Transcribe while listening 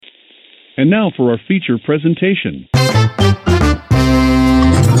And now for our feature presentation.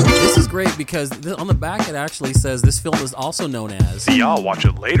 This is great because on the back it actually says this film is also known as the I'll Watch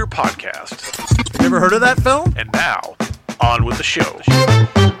It Later podcast. You ever heard of that film? And now, on with the show.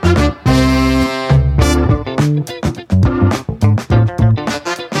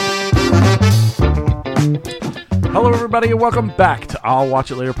 Hello, everybody, and welcome back to I'll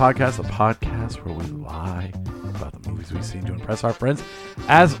Watch It Later podcast, the podcast where we lie about the movies we've seen to impress our friends.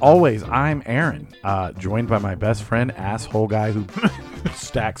 As always, I'm Aaron, joined by my best friend, asshole guy who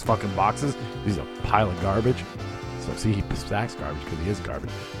stacks fucking boxes. He's a pile of garbage. So, see, he stacks garbage because he is garbage.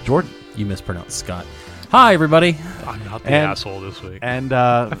 Jordan. You mispronounced Scott. Hi, everybody. I'm not the asshole this week. And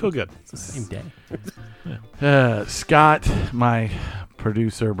I feel good. It's the same day. Scott, my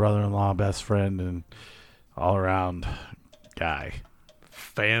producer, brother-in-law, best friend, and all-around guy.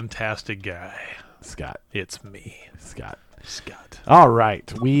 Fantastic guy. Scott. It's me. Scott. All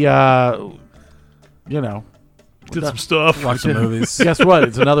right. We, did some stuff. Watch some movies. Guess what?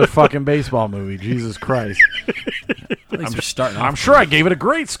 It's another fucking baseball movie. Jesus Christ. I'm sure I gave it a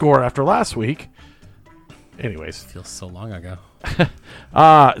great score after last week. Anyways. Feels so long ago.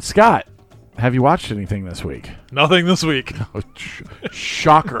 Scott, have you watched anything this week? Nothing this week. Oh,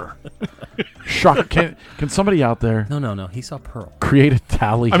 shocker. Shocker. Can somebody out there... No. He saw Pearl. Create a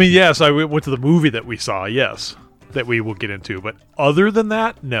tally. I mean, yes, I went to the movie that we saw, yes, that we will get into. But other than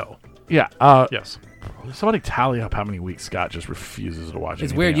that, no. Yeah. Yes. Somebody tally up how many weeks Scott just refuses to watch.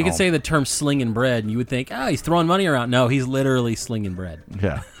 It's weird. You can say the term slinging bread, and you would think, he's throwing money around. No, he's literally slinging bread.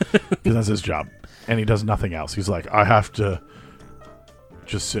 Yeah. Because that's his job. And he does nothing else. He's like, I have to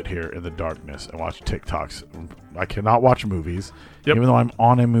just sit here in the darkness and watch TikToks. I cannot watch movies, even though I'm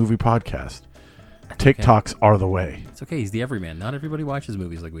on a movie podcast. TikToks are the way. It's okay. He's the everyman. Not everybody watches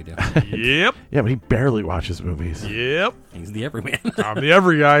movies like we do. Yep. Yeah, but he barely watches movies. Yep. He's the everyman. I'm the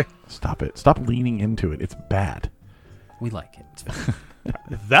every guy. Stop it. Stop leaning into it. It's bad. We like it. It's fun.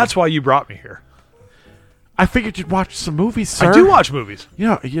 That's why you brought me here. I figured you'd watch some movies, sir. I do watch movies.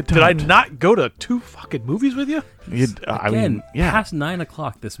 Yeah, you don't. Did I not go to 2 fucking movies with you? Again, past 9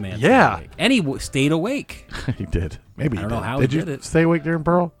 o'clock this man stayed awake. And he stayed awake. He did. Maybe I don't know how did he you did it. Stay awake during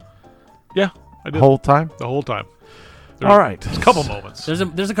Pearl? Yeah, I did. The whole time? The whole time. All right. There's a couple moments. There's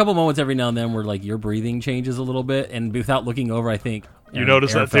a couple moments every now and then where like your breathing changes a little bit, and without looking over, I think you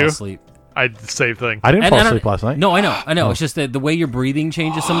noticed that fell too. Asleep. I did the same thing. I didn't fall asleep last night. No, I know. It's just that the way your breathing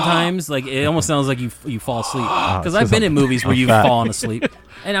changes sometimes, like it almost sounds like you fall asleep. Because I've been in movies where you've fallen asleep,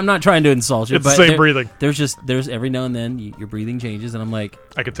 and I'm not trying to insult you. It's but the same breathing. There's every now and then your breathing changes, and I'm like,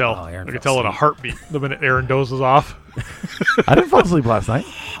 I could tell. Aaron I could fell tell in a asleep. heartbeat the minute Aaron dozes off. I didn't fall asleep last night.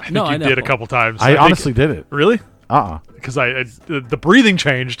 I think you did a couple times. I honestly did it. Really? Because the breathing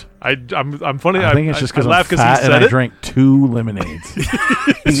changed. I'm funny. I think it's just because I'm he fat and I drank 2 lemonades.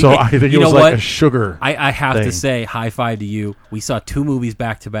 So I think it was like a sugar. I have thing. to say, high five to you. We saw 2 movies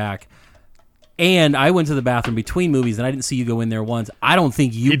back to back, and I went to the bathroom between movies, and I didn't see you go in there once. I don't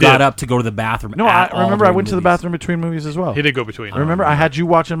think you got up to go to the bathroom. No, I remember I went to the bathroom between movies as well. He did go between. Remember, I had you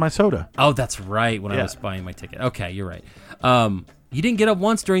watching my soda. Oh, that's right. When I was buying my ticket. Okay, you're right. You didn't get up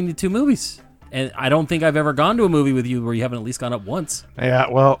once during the 2 movies. And I don't think I've ever gone to a movie with you where you haven't at least gone up once. Yeah,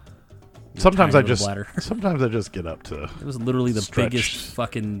 well, sometimes I just get up to. It was literally the biggest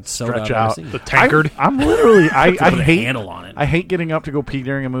fucking soda I've stretch ever out. seen. The tankard. I'm literally. I hate handle on it. I hate getting up to go pee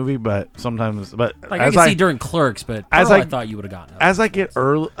during a movie, but sometimes. But like I can see during Clerks, but I thought you would have gotten up. As I get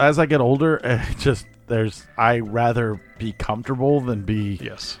older, I rather be comfortable than be than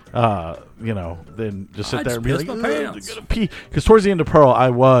just sit there and be like, I'm gonna pee. Because towards the end of Pearl,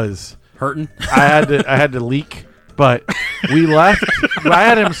 I was hurting. I had to leak, but we left. I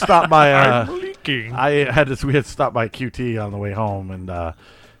had him stop by. I'm leaking. We had to stop by QT on the way home and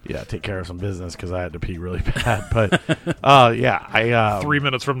take care of some business because I had to pee really bad. But I 3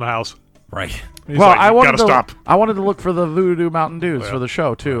 minutes from the house. Right. He's like, I wanted to stop. I wanted to look for the Voodoo Mountain Dews for the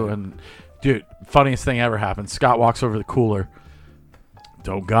show too, and dude, funniest thing ever happened. Scott walks over to the cooler.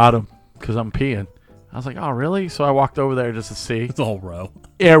 Don't got him because I'm peeing. I was like, oh, really? So I walked over there just to see. It's a whole row.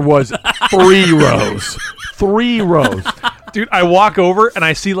 There was 3 rows. 3 rows. Dude, I walk over and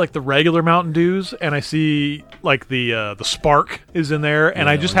I see like the regular Mountain Dews and I see like the Spark is in there and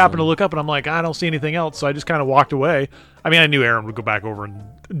I just happen to look up and I'm like, I don't see anything else. So I just kind of walked away. I mean, I knew Aaron would go back over and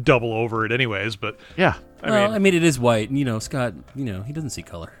double over it anyways, but yeah. I mean, it is white. And, Scott, he doesn't see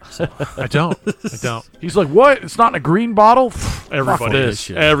color. So. I don't. He's like, what? It's not in a green bottle?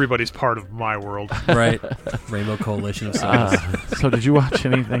 Everybody's part of my world. Right. Rainbow Coalition of Cities. So did you watch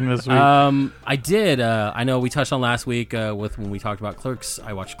anything this week? I did. I know we touched on last week with when we talked about Clerks.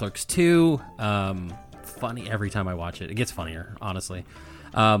 I watched Clerks 2. Funny every time I watch it. It gets funnier, honestly.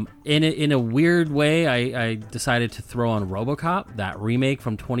 In a weird way, I decided to throw on RoboCop, that remake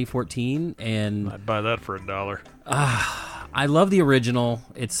from 2014, and I'd buy that for $1. I love the original.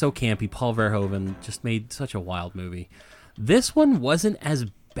 It's so campy. Paul Verhoeven just made such a wild movie. This one wasn't as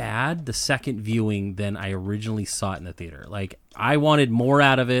bad the second viewing than I originally saw it in the theater. Like, I wanted more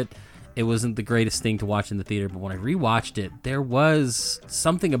out of it. It wasn't the greatest thing to watch in the theater, but when I rewatched it, there was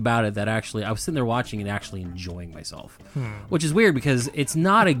something about it that actually, I was sitting there watching and actually enjoying myself, which is weird because it's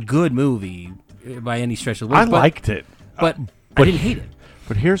not a good movie by any stretch of the word. I liked it. But I didn't hate it.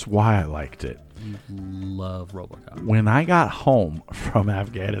 But here's why I liked it. You love RoboCop. When I got home from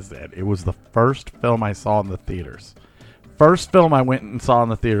Afghanistan, it was the first film I saw in the theaters. First film I went and saw in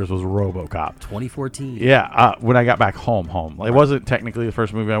the theaters was RoboCop. 2014. Yeah, when I got back home. It wasn't technically the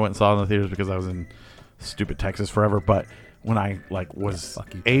first movie I went and saw in the theaters because I was in stupid Texas forever. But when I was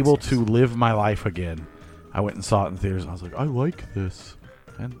able to live my life again, I went and saw it in the theaters. And I was like, I like this,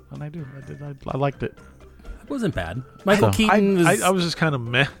 and I did. I liked it. It wasn't bad. Michael Keaton. I was just kind of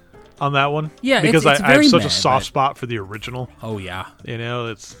meh on that one. Yeah, because it's I have such meh, a soft spot for the original. Oh yeah,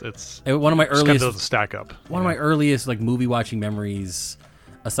 it's one of my kind earliest of doesn't stack up. One of my earliest like movie watching memories,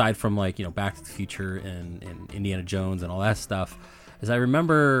 aside from like Back to the Future and Indiana Jones and all that stuff, is I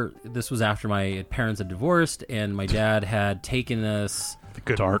remember this was after my parents had divorced and my dad had taken us.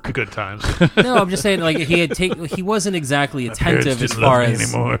 Good times. No, I'm just saying like he wasn't exactly attentive as far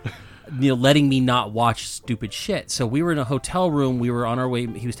as letting me not watch stupid shit. So we were in a hotel room. We were on our way.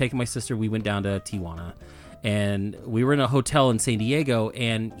 He was taking my sister. We went down to Tijuana, and we were in a hotel in San Diego.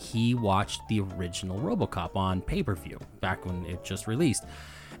 And he watched the original RoboCop on pay-per-view back when it just released.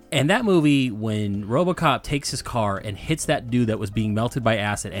 And that movie, when RoboCop takes his car and hits that dude that was being melted by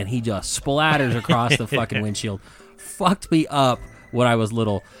acid, and he just splatters across the fucking windshield, fucked me up when I was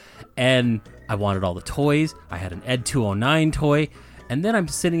little. And I wanted all the toys. I had an Ed 209 toy. And then I'm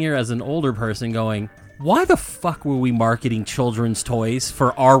sitting here as an older person going, why the fuck were we marketing children's toys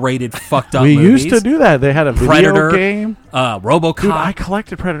for R-rated fucked up movies? We used to do that. They had a Predator, video game. RoboCop. Dude, I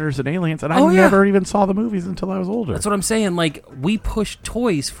collected Predators and Aliens, and I never even saw the movies until I was older. That's what I'm saying. Like, we push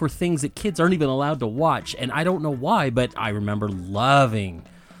toys for things that kids aren't even allowed to watch, and I don't know why, but I remember loving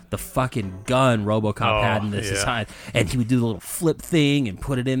the fucking gun RoboCop had in this side. And he would do the little flip thing and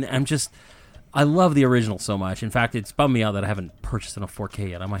put it in. I love the original so much. In fact, it's bummed me out that I haven't purchased it on 4K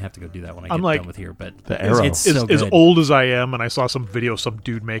yet. I might have to go do that when I get done with here. But the Arrow. It's so good. As old as I am, and I saw some video of some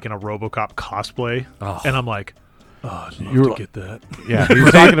dude making a RoboCop cosplay, and I'm like, oh, I'd love to get that. Yeah, he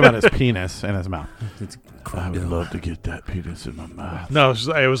was talking about his penis in his mouth. I would love to get that penis in my mouth. No,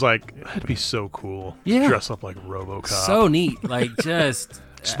 it was like, that'd be so cool. Yeah. Dress up like RoboCop. So neat. Like, just...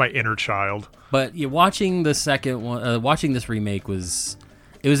 It's my inner child. But watching the second one, watching this remake was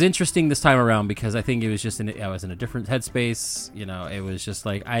interesting this time around because I think it was just I was in a different headspace. It was just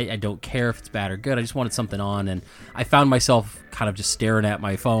like I don't care if it's bad or good. I just wanted something on, and I found myself kind of just staring at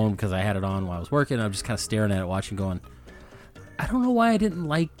my phone because I had it on while I was working. I'm just kind of staring at it, watching, going, I don't know why I didn't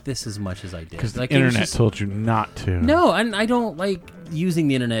like this as much as I did. Because the internet told you not to. No, and I don't like using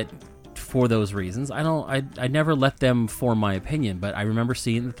the internet for those reasons. I never let them form my opinion, but I remember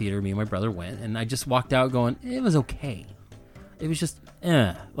seeing it in the theater. Me and my brother went, and I just walked out going, it was okay. It was just,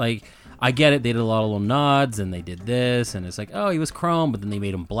 like, I get it. They did a lot of little nods, and they did this, and it's like, oh, he was Chrome, but then they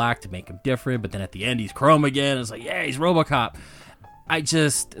made him black to make him different, but then at the end, he's Chrome again. It's like, yeah, he's RoboCop.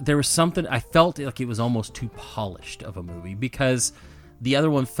 There was something, I felt like it was almost too polished of a movie, because the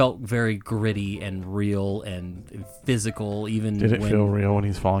other one felt very gritty and real and physical. Even did it feel real when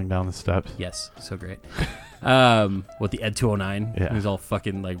he's falling down the steps? Yes, so great. With the Ed 209, yeah. He was all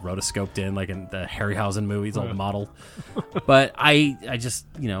fucking like rotoscoped in, like in the Harryhausen movies, all modeled. But I just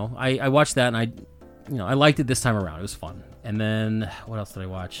I watched that, and I liked it this time around. It was fun. And then what else did I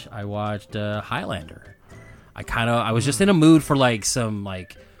watch? I watched Highlander. I was just in a mood for like some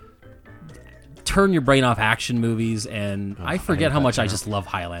like turn your brain off action movies, and I forget how much I just love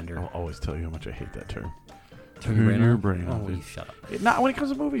Highlander. I'll always tell you how much I hate that term. Turn your brain off. Oh, shut up. Not when it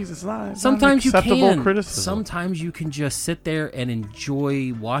comes to movies. It's not. Sometimes you can. Criticism. Sometimes you can just sit there and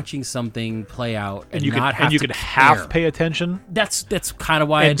enjoy watching something play out, and you not can, have you to can care. half pay attention. That's kind of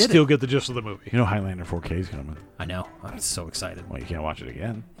why I and did still it. get the gist of the movie. Highlander 4K is coming. I know. I'm so excited. Well, you can't watch it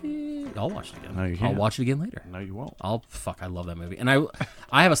again. I'll watch it again. No, you can't. I'll watch it again later. No, you won't. I love that movie, and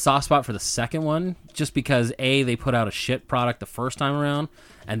I have a soft spot for the second one, just because they put out a shit product the first time around,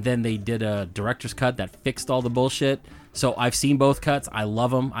 and then they did a director's cut that fixed all the bullshit. So I've seen both cuts. I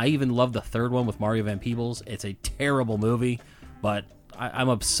love them. I even love the third one with Mario Van Peebles. It's a terrible movie, but I'm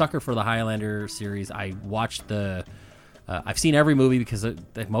a sucker for the Highlander series. I watched I've seen every movie because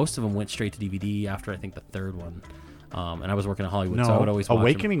most of them went straight to DVD after I think the third one. And I was working in Hollywood, No, so I would always watch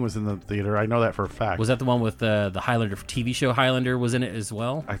Awakening was in the theater. I know that for a fact. Was that the one with the Highlander TV show? Highlander was in it as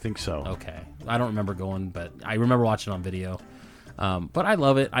well? I think so. Okay. I don't remember going, but I remember watching it on video. But I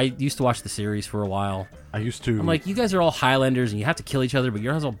love it. I used to watch the series for a while. I used to. I'm like, you guys are all Highlanders and you have to kill each other, but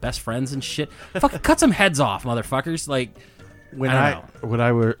you're all best friends and shit. Fucking cut some heads off, motherfuckers. Like, when I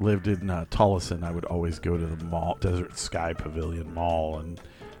lived in Tolleson, I would always go to the mall, Desert Sky Pavilion Mall, and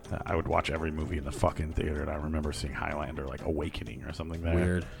I would watch every movie in the fucking theater. And I remember seeing Highlander, like Awakening or something there.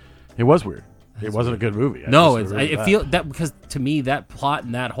 Weird. It was weird. It wasn't a good movie. I feel that because to me that plot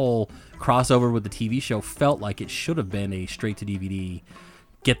and that whole crossover with the TV show felt like it should have been a straight to DVD.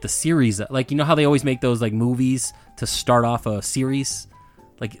 Get the series, like you know how they always make those like movies to start off a series.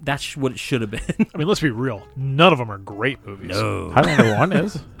 Like that's what it should have been. I mean, let's be real. None of them are great movies. No. Highlander 1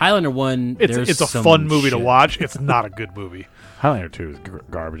 is. Highlander 1, it's a fun movie to watch. It's not a good movie. Highlander 2 is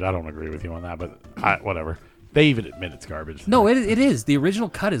garbage. I don't agree with you on that, but whatever. They even admit it's garbage. No, it is. The original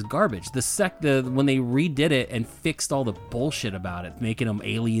cut is garbage. When they redid it and fixed all the bullshit about it, making them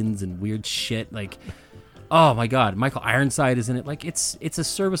aliens and weird shit, like, oh my god, Michael Ironside is in it. Like, it's a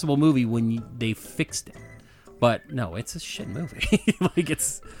serviceable movie when they fixed it. But no, it's a shit movie. Like,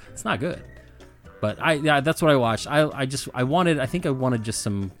 it's not good. But that's what I watched. I think I wanted just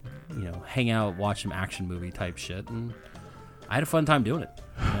some, hang out, watch some action movie type shit, and I had a fun time doing it.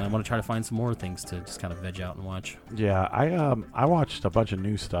 And I want to try to find some more things to just kind of veg out and watch. Yeah, I watched a bunch of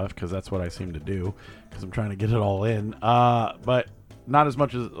new stuff because that's what I seem to do because I'm trying to get it all in. But not as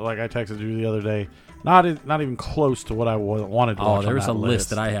much as like I texted you the other day. Not even close to what I wanted to watch. Oh, there was a list list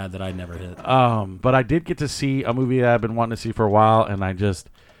that I had that I never hit. But I did get to see a movie that I've been wanting to see for a while, and I just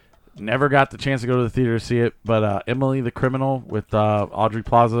never got the chance to go to the theater to see it. But Emily the Criminal with Audrey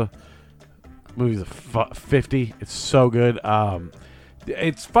Plaza. Movie's a 50. It's so good.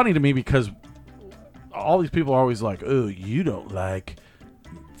 It's funny to me because all these people are always like, "Oh, you don't like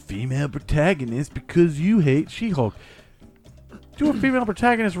female protagonists because you hate She-Hulk." Do a female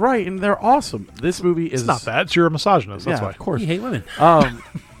protagonist right, and they're awesome. This movie is it's not that. You're a misogynist. That's yeah, why. Of course, you hate women.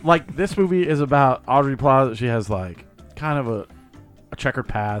 Like this movie is about Audrey Plaza. She has like kind of a checkered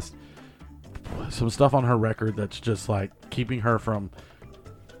past, some stuff on her record that's just like keeping her from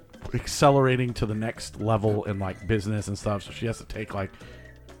accelerating to the next level in like business and stuff. So she has to take like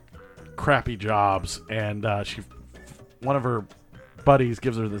crappy jobs, and one of her buddies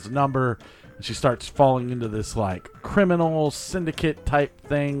gives her this number, and she starts falling into this like criminal syndicate type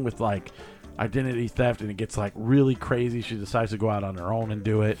thing with like identity theft, and it gets like really crazy. She decides to go out on her own and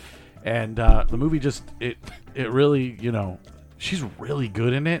do it, and the movie just it really, she's really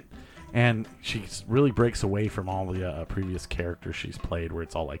good in it. And she really breaks away from all the previous characters she's played, where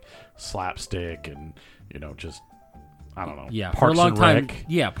it's all like slapstick and just I don't know. Yeah, Parks for a long and time. Rec.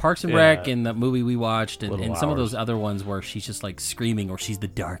 Yeah, Parks and Rec, and the movie we watched, and some of Hours. those other ones where she's just like screaming, or she's the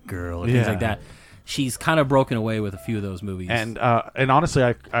dark girl, or Yeah. things like that. She's kind of broken away with a few of those movies. And honestly,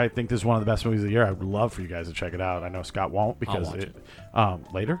 I think this is one of the best movies of the year. I would love for you guys to check it out. I know Scott won't because watch it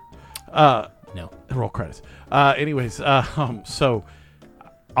later. no, Roll credits. Anyways, so.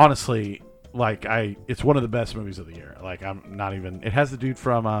 Honestly, like it's one of the best movies of the year. Like I'm not even. It has the dude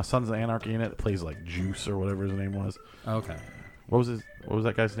from Sons of Anarchy in it that plays like Juice or whatever his name was. okay, What was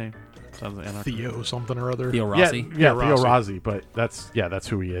that guy's name? Sons of Anarchy. Theo something or other. Theo Rossi. Yeah, Theo Theo Rossi. But that's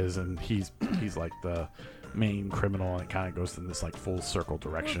who he is, and he's like the main criminal, and it kind of goes in this like full circle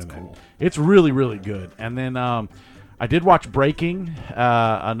direction, That's cool. and it's really really good. And then I did watch Breaking,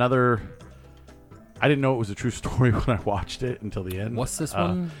 another. I didn't know it was a true story when I watched it until the end. What's this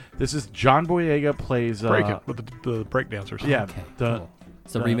one? This is John Boyega plays Break It with the break dancers. Yeah, Okay, cool.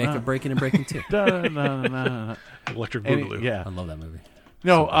 It's a remake of Breaking and Breaking 2. Electric Boogaloo. Yeah. I love that movie.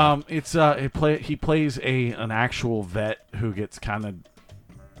 No, it's he plays an actual vet who gets kind of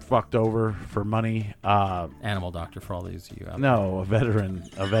fucked over for money. Animal Doctor for all these of you out No, a veteran,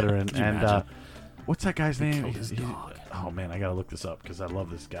 you and imagine? what's that guy's name? killed his dog. Oh man, I gotta look this up because I love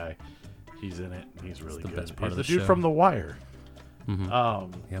this guy. He's in it. And he's really the good. best part He's of the the dude show. from The Wire.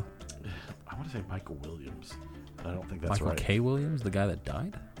 Mhm. Yeah. I want to say Michael Williams. But I don't think that's Michael right. K. Williams, the guy that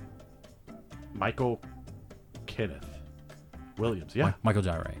died? Michael Kenneth Williams. Yeah. Michael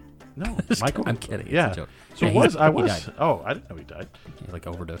Jai Ray. No, Michael. I'm kidding. It's Yeah. a joke. So Yeah, it was. he died. Oh, I didn't know he died. He like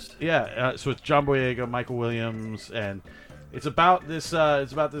overdosed. Yeah. So it's John Boyega, Michael Williams, and it's about this.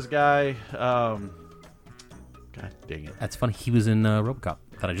 It's about this guy. God dang it. That's funny. He was in RoboCop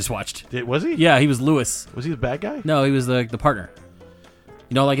that I just watched. Was he? Yeah, he was Lewis. Was he the bad guy? No, he was the partner.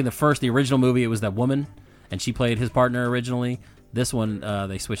 Like in the original movie, it was that woman, and she played his partner originally. This one,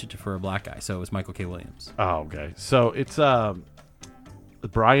 they switched it for a black guy, so it was Michael K. Williams. Oh, okay. So it's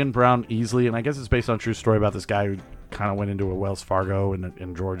Brian Brown Easley, and I guess it's based on a true story about this guy who kind of went into a Wells Fargo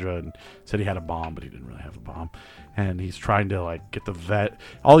in Georgia and said he had a bomb, but he didn't really have a bomb. And he's trying to like get the vet.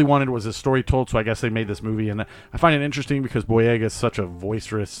 All he wanted was his story told, so I guess they made this movie. And I find it interesting because Boyega is such a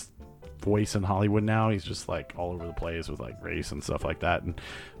boisterous voice in Hollywood now. He's just like all over the place with like race and stuff like that. And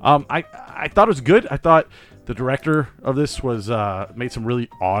I thought it was good. I thought the director of this was made some really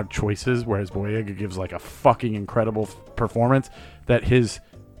odd choices, whereas Boyega gives like a fucking incredible performance. That his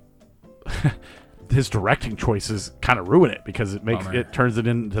his directing choices kind of ruin it because it makes it turns it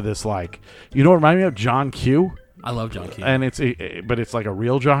into this like, you know what it reminded me of? John Q. I love John Q. And but it's like a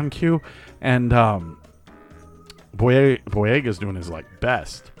real John Q. And Boyega's doing his like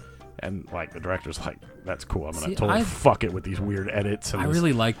best. And like the director's like, that's cool. I'm gonna totally fuck it with these weird edits. And I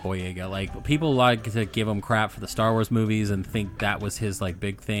really like Boyega. Like people like to give him crap for the Star Wars movies and think that was his like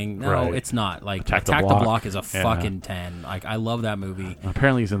big thing. No, it's not. Like Attack the Block is a fucking 10. Like I love that movie.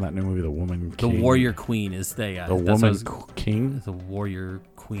 Apparently he's in that new movie, The Woman King. The Warrior Queen is the Woman King. The Warrior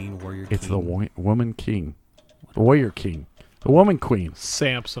Queen. It's the Woman King. The Warrior King. The Woman Queen.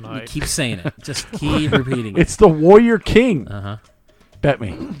 Samsonite. You keep saying it. Just keep repeating it. It's the Warrior King. Bet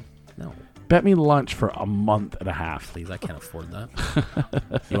me. No. Bet me lunch for a month and a half. Please, I can't afford that.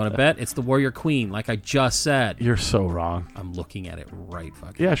 You want to bet? It's the Warrior Queen, like I just said. You're so wrong. I'm looking at it right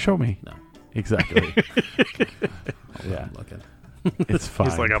fucking. Yeah, show me. No. Exactly. Yeah. I'm looking. It's fine.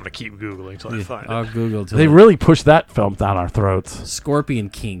 He's like, I'm going to keep Googling until I find I'll it. Google till They really pushed that film down our throats. Scorpion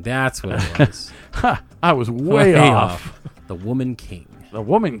King, that's what it was. I was way off. The Woman King. The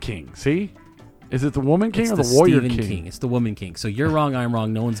Woman King, see? Is it the Woman King It's or the the Warrior Stephen King? It's the Woman King. So you're wrong, I'm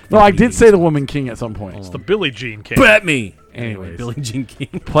wrong. No one's. No, I did say the Woman King at some point. It's the Billie Jean King. Bet me. Anyways. Billie Jean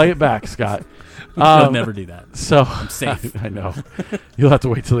King. Play it back, Scott. He'll never do that. So I'm safe. I know. You'll have to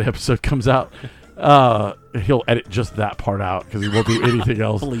wait till the episode comes out. He'll edit just that part out because he won't do anything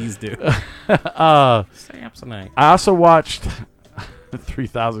else. Please do. Samsonite. I also watched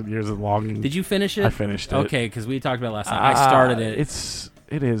 3,000 Years of Longing. Did you finish it? I finished it. Okay, because we talked about it last time. I started it.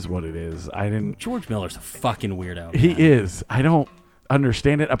 It is what it is. I didn't. George Miller's a fucking weirdo. He man. is. I don't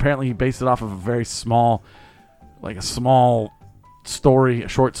understand it. Apparently, he based it off of a very small story, a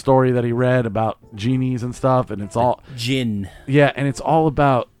short story that he read about genies and stuff, and it's all Jinn. Yeah, and it's all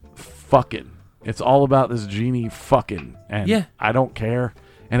about fucking. It's all about this genie fucking, and yeah. I don't care.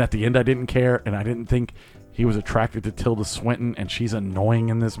 And at the end, I didn't care, and I didn't think he was attracted to Tilda Swinton, and she's annoying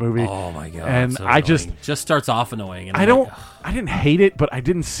in this movie. Oh my god! And so I annoying. just starts off annoying. And I didn't hate it, but I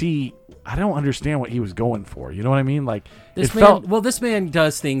don't understand what he was going for. You know what I mean? Like this man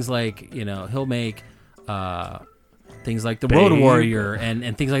does things like, he'll make things like the Road Warrior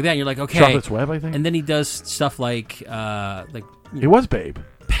and things like that. And you're like, okay, Chocolate's Web, I think. And then he does stuff like it was Babe.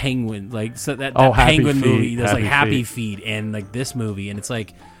 Penguin, like so that Happy Penguin Feet, movie. There's like Happy Feet. Feet and like this movie, and it's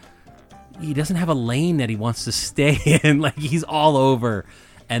like he doesn't have a lane that he wants to stay in. Like he's all over.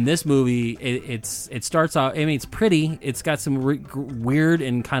 And this movie, it starts out. I mean, it's pretty. It's got some weird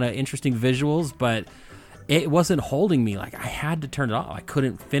and kind of interesting visuals, but it wasn't holding me. Like I had to turn it off. I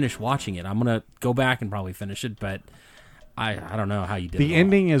couldn't finish watching it. I'm gonna go back and probably finish it, but I don't know how you did. The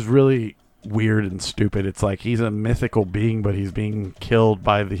ending is really weird and stupid. It's like he's a mythical being, but he's being killed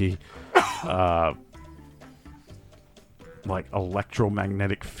by the like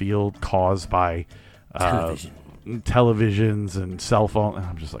electromagnetic field caused by televisions and cell phone. And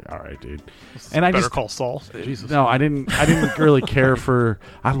I'm just like, all right, dude. And I Call Saul. Jesus. No, I didn't really care for.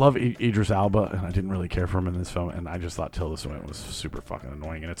 I love Idris Elba, and I didn't really care for him in this film. And I just thought Tilda Swinton was super fucking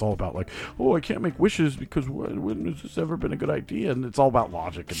annoying. And it's all about like, oh, I can't make wishes because when has this ever been a good idea? And it's all about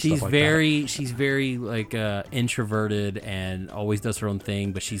logic and stuff like that. She's very like introverted and always does her own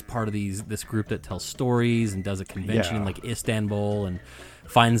thing. But she's part of this group that tells stories and does a convention in like Istanbul and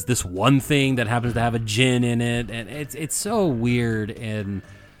finds this one thing that happens to have a djinn in it, and it's so weird, and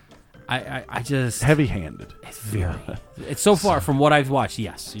I just heavy-handed. It's very. It's so far from what I've watched.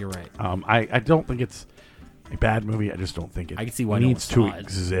 Yes, you're right. I don't think it's a bad movie. I just don't think it. I can see why needs to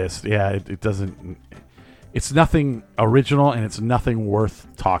exist. Yeah, it doesn't. It's nothing original, and it's nothing worth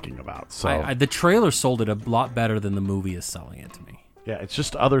talking about. So the trailer sold it a lot better than the movie is selling it to me. Yeah, it's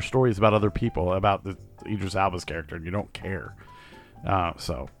just other stories about other people, about the Idris Elba's character, and you don't care.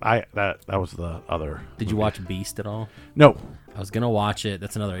 So that was the other. Did you watch Beast at all? No, I was gonna watch it.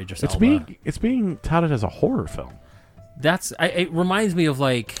 That's another Idris Elba. It's being touted as a horror film. It reminds me of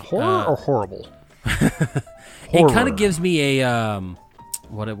like horror or horrible. It kind of gives me a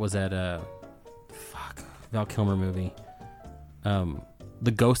what was that Val Kilmer movie,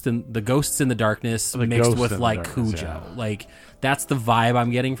 the Ghosts in the Darkness mixed with like Cujo. Yeah. Like that's the vibe I'm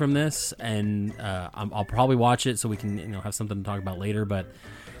getting from this, and I'll probably watch it so we can have something to talk about later. But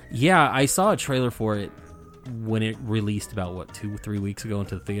yeah, I saw a trailer for it, when it released about 2-3 weeks ago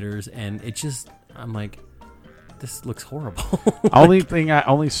into the theaters, and it just, I'm like, this looks horrible.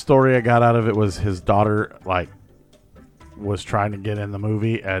 Only story I got out of it was his daughter was trying to get in the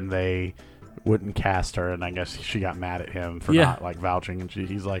movie and they wouldn't cast her, and I guess she got mad at him for not vouching, and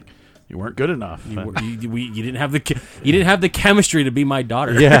he's like, you weren't good enough. You didn't have the chemistry to be my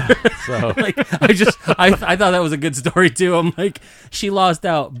daughter. Yeah. So I thought that was a good story too. I'm like, she lost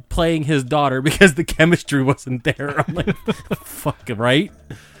out playing his daughter because the chemistry wasn't there. I'm like, fucking right.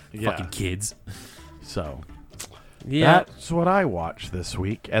 Yeah. Fucking kids. So yeah, that's what I watched this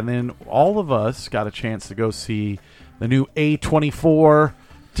week, and then all of us got a chance to go see the new A24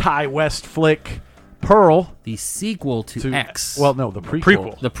 Ty West flick, Pearl, the sequel to X. Well, no, the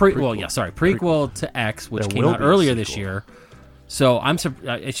prequel. Prequel to X, which came out earlier this year. So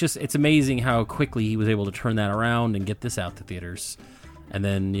it's amazing how quickly he was able to turn that around and get this out to theaters. And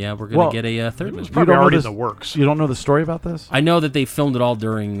then we're gonna get a third movie. Probably already in the works. You don't know the story about this? I know that they filmed it all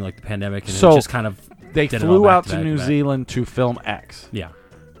during the pandemic, and it just kind of they flew out to New Zealand to film X. Yeah.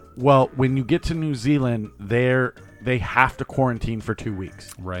 Well, when you get to New Zealand, they have to quarantine for 2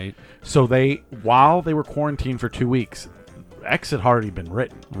 weeks. Right. So while they were quarantined for 2 weeks, X had already been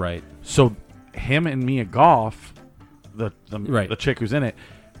written. Right. So him and Mia Goth, the chick who's in it,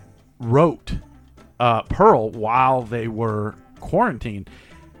 wrote Pearl while they were quarantined.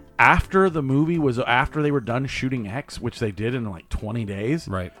 After they were done shooting X, which they did in 20 days.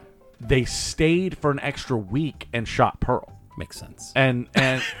 Right. They stayed for an extra week and shot Pearl. Makes sense. And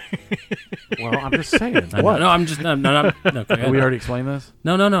well, I'm just saying. What? No, I'm just no. We already explained this.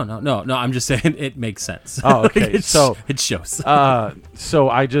 No. I'm just saying it makes sense. Oh, okay. So it shows. So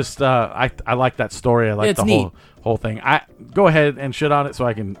I just I like that story. I like the whole thing. I go ahead and shit on it so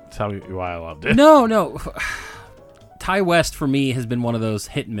I can tell you why I loved it. No. Ty West for me has been one of those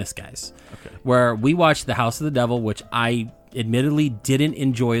hit and miss guys. Okay. Where we watched The House of the Devil, which I admittedly didn't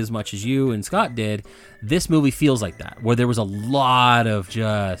enjoy as much as you and Scott did. This movie feels like that, where there was a lot of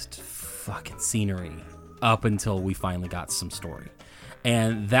just fucking scenery up until we finally got some story.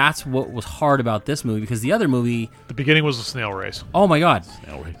 And that's what was hard about this movie, because the other movie, the beginning was a snail race. Oh my god.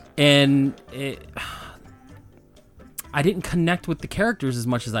 Snail race. And I didn't connect with the characters as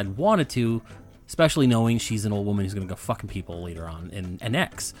much as I'd wanted to, especially knowing she's an old woman who's going to go fucking people later on in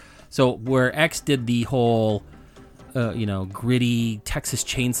X. So where X did the whole gritty Texas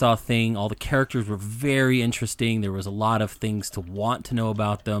Chainsaw thing, all the characters were very interesting. There was a lot of things to want to know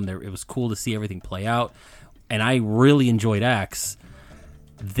about them. It was cool to see everything play out, and I really enjoyed X.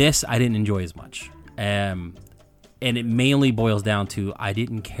 This I didn't enjoy as much, and it mainly boils down to I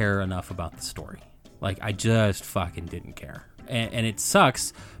didn't care enough about the story. I just fucking didn't care, and it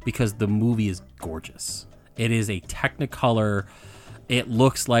sucks because the movie is gorgeous. It is a Technicolor. It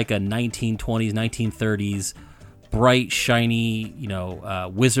looks like a 1920s, 1930s bright, shiny,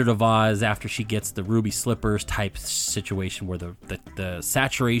 Wizard of Oz after she gets the ruby slippers type situation, where the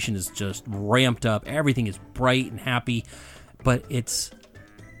saturation is just ramped up. Everything is bright and happy, but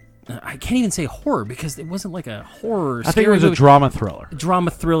I can't even say horror, because it wasn't like a horror. I think it was a drama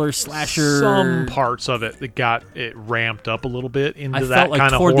thriller slasher. Some parts of it that got it ramped up a little bit into that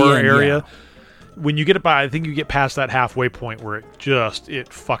kind of horror area. Yeah. When you I think you get past that halfway point where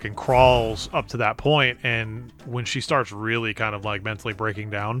it fucking crawls up to that point, and when she starts really kind of mentally breaking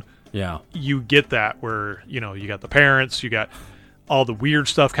down, you get that where you got the parents, you got all the weird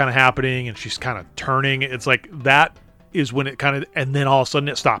stuff kind of happening, and she's kind of turning. It's like that is when it kind of, and then all of a sudden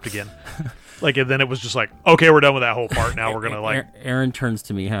it stopped again. And then it was just okay, we're done with that whole part. Now we're gonna Aaron turns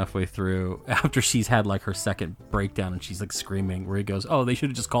to me halfway through after she's had her second breakdown, and she's screaming. Where he goes, "Oh, they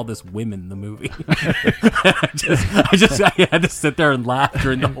should have just called this Women the movie." I had to sit there and laugh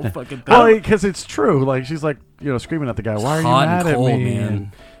during the whole fucking thing. Well, because it's true. She's screaming at the guy. Why are you mad at me? Man.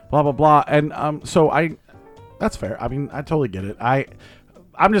 And blah blah blah. And that's fair. I mean, I totally get it.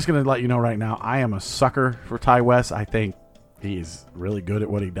 I'm just gonna let you know right now. I am a sucker for Ty West. I think he's really good at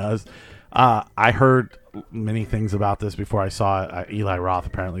what he does. I heard many things about this before I saw it. Eli Roth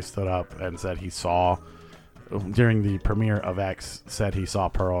apparently stood up and said he saw, during the premiere of X, said he saw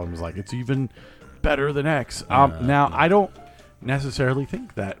Pearl and was like, it's even better than X. I don't necessarily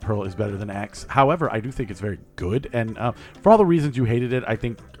think that Pearl is better than X. However, I do think it's very good. And for all the reasons you hated it, I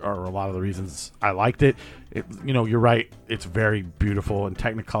think are a lot of the reasons I liked it. You're right. It's very beautiful and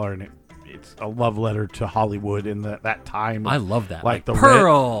Technicolor, and it's a love letter to Hollywood in that time. I love that. The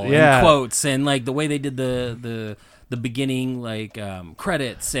Pearl and quotes, and the way they did the beginning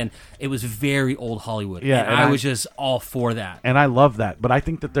credits, and it was very old Hollywood. Yeah, and I was just all for that. And I love that. But I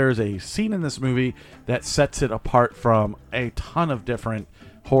think that there's a scene in this movie that sets it apart from a ton of different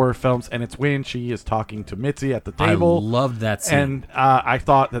horror films, and it's when she is talking to Mitzi at the table. I loved that scene. And I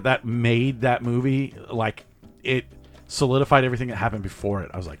thought that made that movie, like, it solidified everything that happened before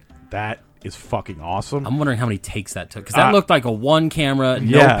it. I was like, that is fucking awesome. I'm wondering how many takes that took, because that looked like a one camera,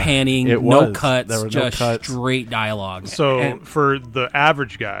 no panning, it no was. cuts, There were just no cuts. straight dialogue. So for the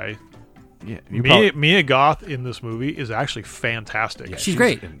average guy, Mia Goth in this movie is actually fantastic. Yeah, she's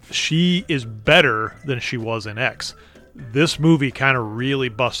great. She is better than she was in X. This movie kind of really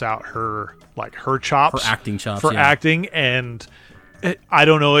busts out her chops, Her acting chops, for yeah. acting, and I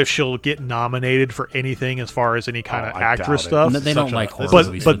don't know if she'll get nominated for anything as far as any kind of actress stuff. No, they don't like horror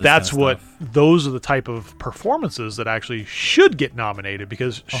movies. But that's what those are the type of performances that actually should get nominated,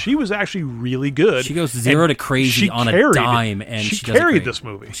 because she was actually really good. She goes 0 to crazy on a dime, and she does carried it great. this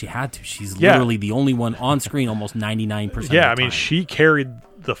movie. She had to. She's literally the only one on screen almost 99% of the Yeah, time. I mean, she carried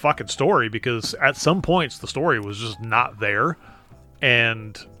the fucking story, because at some points the story was just not there.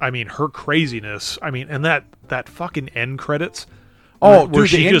 And I mean, her craziness. I mean, and that fucking end credits. Oh, where dude,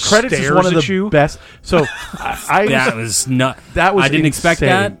 she the end just credits is stares one of at the you. best. So I that was not. That was I didn't expect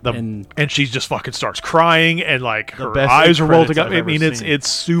insane. that. And she just fucking starts crying, and like her best eyes are end rolling credits up. I've I ever mean, seen. it's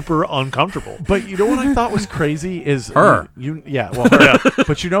super uncomfortable. But you know what I thought was crazy is her. Her.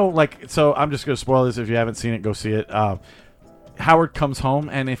 But you know, like, so I'm just gonna spoil this. If you haven't seen it, go see it. Howard comes home,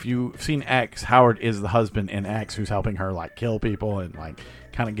 and if you've seen X, Howard is the husband in X who's helping her like kill people and like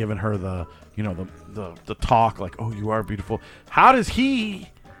kind of giving her the the talk, like, oh, you are beautiful. How does he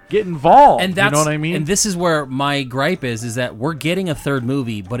get involved? And that's, you know what I mean? And this is where my gripe is that we're getting a third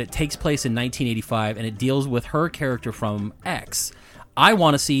movie, but it takes place in 1985, and it deals with her character from X. I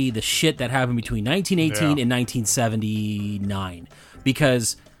want to see the shit that happened between 1918 and 1979,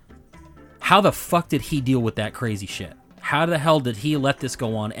 because how the fuck did he deal with that crazy shit? How the hell did he let this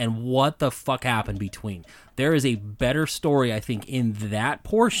go on, and what the fuck happened between? There is a better story, I think, in that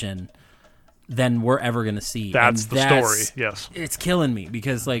portion than we're ever going to see. That's the story, yes. It's killing me,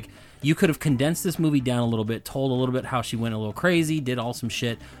 because, like, you could have condensed this movie down a little bit, told a little bit how she went a little crazy, did all some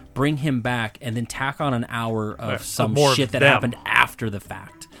shit, bring him back, and then tack on an hour of some shit that happened after the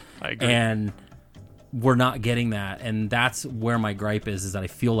fact. I agree. And we're not getting that, and that's where my gripe is that I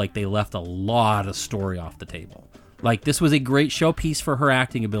feel like they left a lot of story off the table. Like, this was a great showpiece for her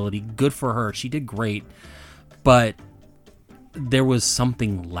acting ability. Good for her. She did great. But there was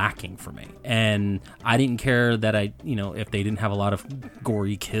something lacking for me. And I didn't care that if they didn't have a lot of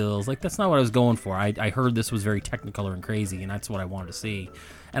gory kills. Like, that's not what I was going for. I heard this was very Technicolor and crazy, and that's what I wanted to see.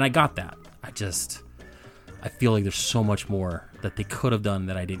 And I got that. I feel like there's so much more that they could have done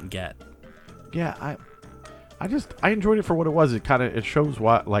that I didn't get. Yeah, I enjoyed it for what it was. It shows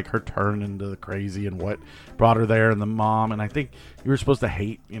what, like, her turn into the crazy and what brought her there, and the mom. And I think you were supposed to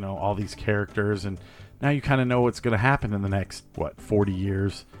hate, all these characters, and now you kind of know what's going to happen in the next 40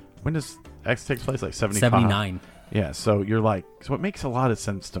 years. When does X take place? Like 75? 79. Yeah. So you're like, so it makes a lot of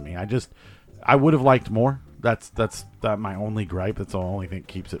sense to me. I would have liked more. That's my only gripe. That's the only thing that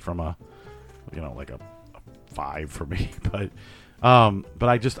keeps it from a 5 for me. But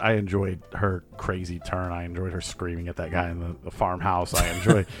I enjoyed her crazy turn. I enjoyed her screaming at that guy in the farmhouse. I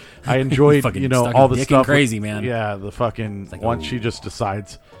enjoyed all the stuff. Crazy, man. Yeah, the fucking like, once she just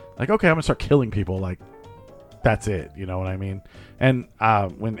decides, like, okay, I'm gonna start killing people. Like, that's it. You know what I mean? And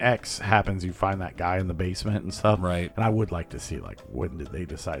when X happens, you find that guy in the basement and stuff. Right. And I would like to see, like, when did they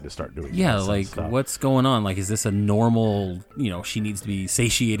decide to start doing? Yeah, this like, what's going on? Like, is this a normal? She needs to be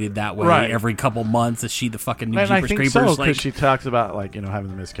satiated that way every couple months. Is she the fucking new Jeepers Creepers? So, because she talks about, like, having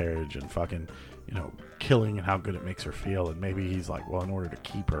the miscarriage and fucking killing and how good it makes her feel. And maybe he's like, well, in order to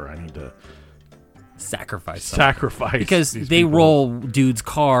keep her, I need to sacrifice because they people. Roll dude's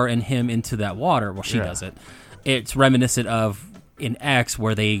car and him into that water. Well, she does it. It's reminiscent of in X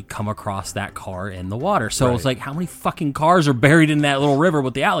where they come across that car in the water. So it's like, how many fucking cars are buried in that little river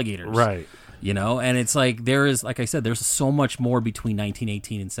with the alligators? Right. And it's like, there is, like I said, there's so much more between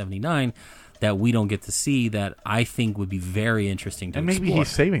 1918 and 79 that we don't get to see that I think would be very interesting to explore. And maybe he's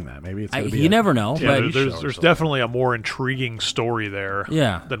saving that. Maybe it's you never know. Yeah, but there's definitely a more intriguing story there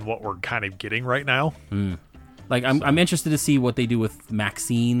than what we're kind of getting right now. Like, I'm interested to see what they do with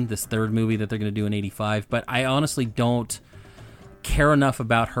Maxine, this third movie that they're going to do in 85, but I honestly don't care enough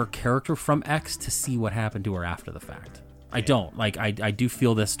about her character from X to see what happened to her after the fact. I don't. Like, I do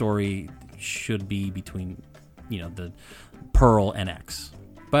feel this story should be between, the Pearl and X.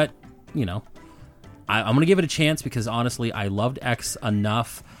 But, I'm going to give it a chance because, honestly, I loved X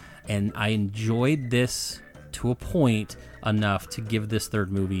enough, and I enjoyed this to a point enough to give this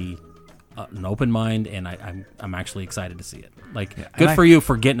third movie an open mind, and I'm actually excited to see it. Like, Yeah, good for you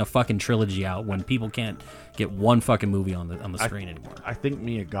for getting a fucking trilogy out when people can't get one fucking movie on the screen anymore. I think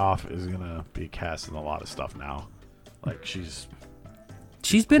Mia Goth is gonna be cast in a lot of stuff now. Like she's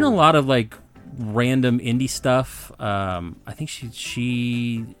been in a lot of like random indie stuff. I think she's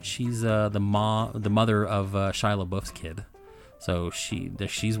the mother of Shia LaBeouf's kid, so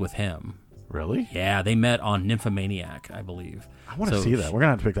she's with him. really. Yeah, they met on Nymphomaniac, I believe. I want to see that. We're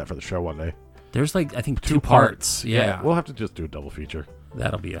gonna have to pick that for the show one day. There's like I think two parts. Yeah, we'll have to just do a double feature.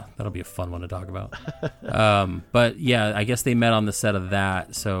 that'll be a fun one to talk about. But yeah, I guess they met on the set of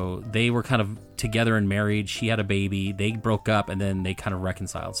that, so they were kind of together and married. She had a baby. They broke up, and then they kind of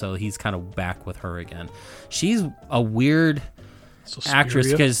reconciled. So he's kind of back with her again. She's a weird actress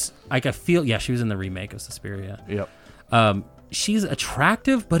because like I feel she was in the remake of Suspiria. Yep. She's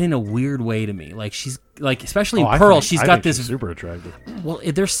attractive, but in a weird way to me. Like she's like, especially in I Pearl, think- she's I got think this she's super attractive. Well,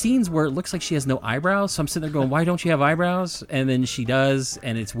 there's scenes where it looks like she has no eyebrows, so I'm sitting there going, why don't you have eyebrows? And then she does,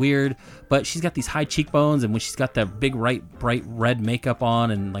 and it's weird. But she's got these high cheekbones, and when she's got that big, bright red makeup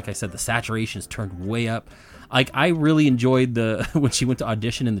on, and like I said, the saturation is turned way up. Like, I really enjoyed when she went to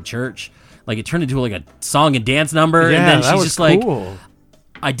audition in the church. Like, it turned into like a song and dance number, Yeah, and then that she's was just like, cool.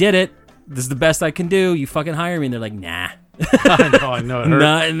 I did it. This is the best I can do. You fucking hire me. And they're like, nah. I know. It hurt.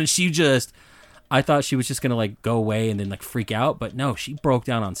 Nah. And then I thought she was just gonna like go away and then like freak out, but no, she broke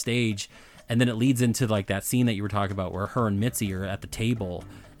down on stage, and then it leads into like that scene that you were talking about where her and Mitzi are at the table,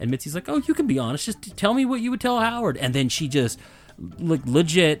 and Mitzi's like, "Oh, you can be honest, just tell me what you would tell Howard," and then she just like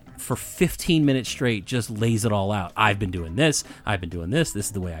legit for 15 minutes straight just lays it all out. I've been doing this. This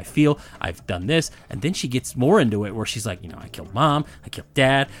is the way I feel. I've done this, and then she gets more into it where she's like, I killed mom, I killed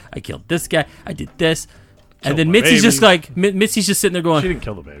dad, I killed this guy, I did this. And then Mitzi's just like, Mitzi's just sitting there going, She didn't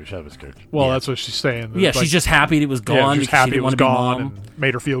kill the baby. She had a scared. Well, that's what she's saying. yeah, It's she's just happy it was gone. yeah, she's because she happy didn't it was want to be gone mom. and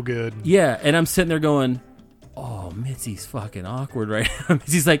made her feel good. Yeah, and I'm sitting there going, oh, Mitzi's fucking awkward right now.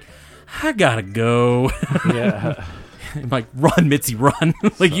 Mitzi's like, I gotta go. Yeah. I'm like, run, Mitzi, run.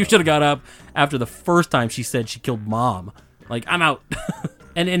 Like, you should have got up after the first time she said she killed mom. Like, I'm out.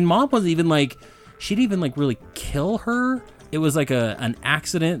 and mom wasn't even like, she didn't even like really kill her. It was like an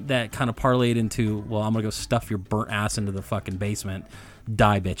accident that kind of parlayed into, well, I'm gonna go stuff your burnt ass into the fucking basement.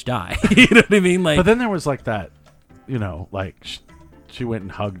 Die, bitch, die. You know what I mean? Like, But then there was like that, like she went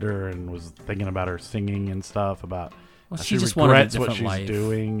and hugged her and was thinking about her singing and stuff about well, how she just wanted a regrets what different she's life.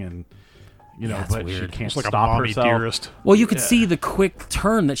 doing and Yeah, it's but weird. she can't It's like a stop mommy herself. dearest. Well, you could see the quick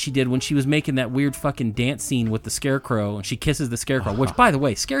turn that she did when she was making that weird fucking dance scene with the scarecrow, and she kisses the scarecrow. Which, by the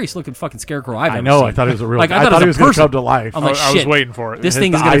way, scariest looking fucking scarecrow I've ever seen. I thought it was a real. Like, I thought it he was a going to person. come to life. I'm like, I was shit, waiting for it. This His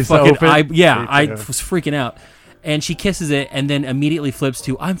thing is gonna eyes fucking. open. I Me was too. freaking out. And she kisses it, and then immediately flips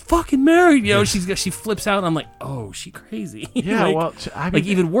to "I'm fucking married." She flips out, and I'm like, "Oh, she crazy." Yeah, like, well, I mean, like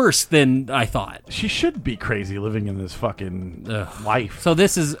even worse than I thought. she should be crazy living in this fucking life. So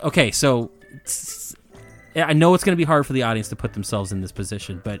this is okay. So I know it's going to be hard for the audience to put themselves in this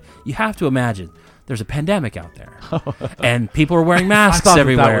position, but you have to imagine there's a pandemic out there, and people are wearing masks I thought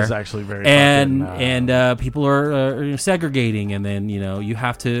everywhere. that was actually very and people are segregating, and then you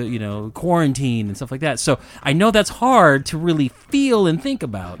have to quarantine and stuff like that. So I know that's hard to really feel and think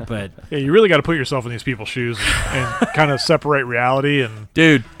about, but Yeah, you really got to put yourself in these people's shoes and kind of separate reality and.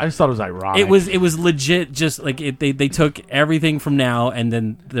 dude, I just thought it was ironic. it was legit. Just like they took everything from now, and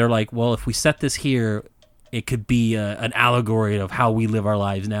then they're like, well, if we set this here, it could be an allegory of how we live our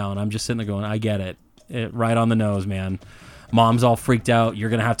lives now. And I'm just sitting there going, I get it. Right on the nose, man. Mom's all freaked out. You're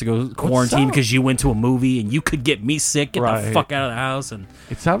going to have to go quarantine because you went to a movie and you could get me sick. Get the Right. fuck out of the house. And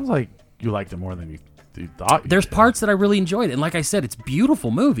It sounds like you liked it more than you thought. there's parts that I really enjoyed. And like I said, it's a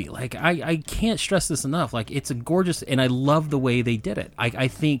beautiful movie. Like, I can't stress this enough. Like, it's a gorgeous, and I love the way they did it. I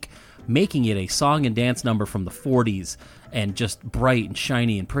think making it a song and dance number from the 40s and just bright and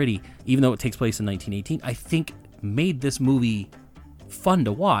shiny and pretty, even though it takes place in 1918, I think made this movie fun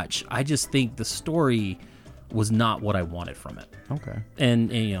to watch. I just think the story was not what I wanted from it. Okay.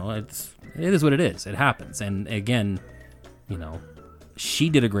 And it is what it is. It happens. And again, she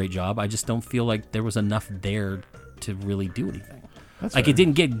did a great job. I just don't feel like there was enough there to really do anything. That's like, fair. it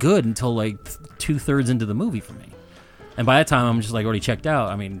didn't get good until like 2/3 into the movie for me. And by that time, I'm just like already checked out.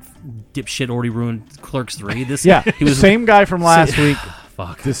 I mean, dipshit already ruined Clerks 3. Yeah, he was same guy from last week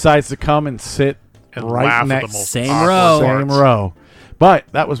fuck. decides to come and sit And right laugh at the next most Same awkward row. same parts. row. But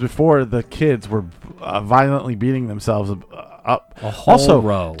that was before the kids were violently beating themselves up. A whole also,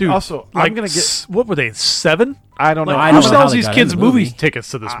 row. Dude, Also, like, I'm gonna get. what were they, 7? I don't know. I Who don't know how sells they these got kids in the movie movie.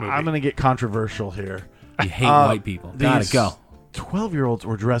 tickets to this movie? I'm gonna get controversial here. You hate white people. Gotta These go. 12-year-olds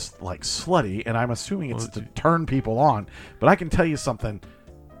were dressed like slutty, and I'm assuming it's to turn people on. But I can tell you something.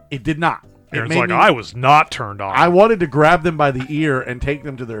 It did not. Aaron's like, I was not turned on. I wanted to grab them by the ear and take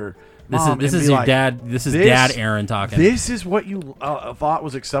them to their mom. This is your dad. This is Dad Aaron talking. This is what you thought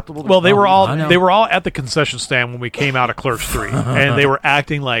was acceptable. Well, they were all at the concession stand when we came out of Clerks 3, and they were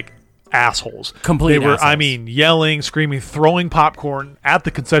acting like assholes. Complete They were, assholes. I mean, yelling, screaming, throwing popcorn at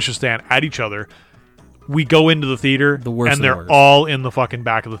the concession stand at each other. We go into the theater, and they're all in the fucking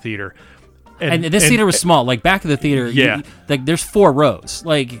back of the theater. And this theater was small. Like, back of the theater, yeah. Like, there's 4 rows.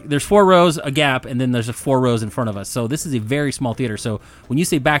 Like, there's 4 rows, a gap, and then there's 4 rows in front of us. So this is a very small theater. So when you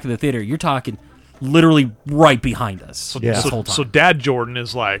say back of the theater, you're talking literally right behind us. This whole time. So Dad Jordan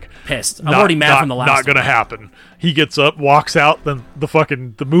is like pissed. I'm already mad from the last Not going to happen. He gets up, walks out, then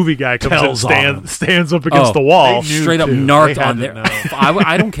the movie guy comes in, stands up against the wall. Straight up narked on there.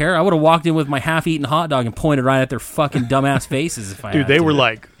 I don't care. I would have walked in with my half-eaten hot dog and pointed right at their fucking dumbass faces if I had they to. were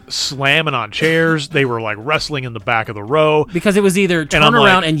like slamming on chairs. They were like wrestling in the back of the row. Because it was either turn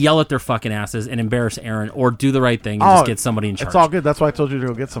around and yell at their fucking asses and embarrass Aaron, or do the right thing and just get somebody in charge. It's all good. That's why I told you to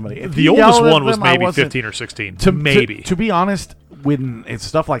go get somebody. The oldest one was maybe 15 or 16. To be honest, when it's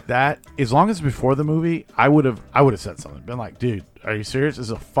stuff like that, as long as it's before the movie, I would have said something. Been like, dude, are you serious? This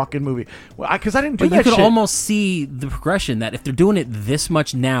is a fucking movie. Well, because I didn't do that shit. But you could almost see the progression that if they're doing it this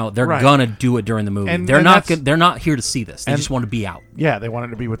much now, they're gonna do it during the movie. They're not here to see this. They just want to be out. Yeah, they wanted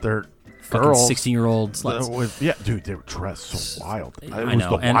to be with their girls, 16-year-old sluts. Dude, they were dressed so wild. It was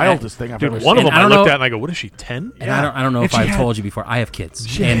know. the wildest thing I've ever seen. One of them I looked at and I go, what is she, 10? And I don't know if I've told you before. I have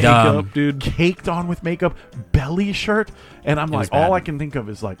kids. Makeup, dude. Caked on with makeup, belly shirt. And I'm like, all I can think of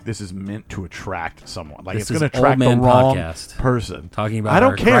is like, this is meant to attract someone. Like, it's going to attract the wrong person. Talking about I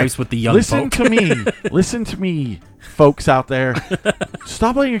don't care. Gripes with the young folk. Listen to me, folks out there.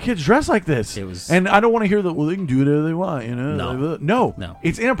 Stop letting your kids dress like this. And I don't want to hear that, well, they can do whatever they want, you know? No.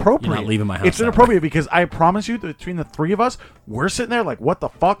 It's inappropriate. You're not leaving my house. It's inappropriate because I promise you that between the 3 of us, we're sitting there like, what the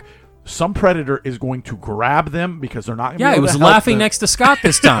fuck? Some predator is going to grab them because they're not going to be able to help it was laughing next to Scott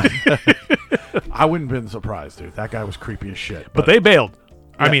this time. I wouldn't have been surprised, dude. That guy was creepy as shit. But they bailed.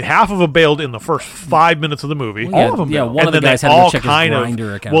 I mean, half of them bailed in the first 5 minutes of the movie. All of them. Yeah, one of the guys had to check his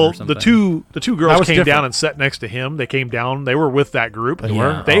Grindr account. Well, or something. the two girls came down and sat next to him. They came down. They were with that group.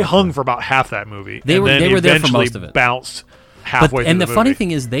 They hung for about half that movie. They were there for most of it. Bounced halfway. And the funny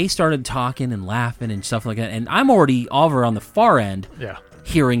thing is, they started talking and laughing and stuff like that. And I'm already over on the far end,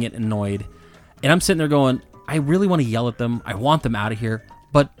 hearing it, annoyed. And I'm sitting there going, I really want to yell at them. I want them out of here.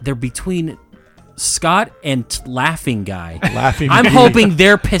 But they're between Scott and Laughing Guy. I'm hoping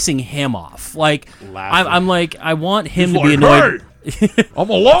they're pissing him off. Like, I'm like, I want him to be annoyed. Hey,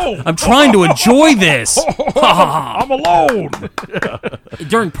 I'm alone. I'm trying to enjoy this. I'm alone.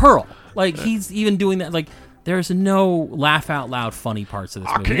 During Pearl. Like, he's even doing that. Like, there's no laugh out loud funny parts of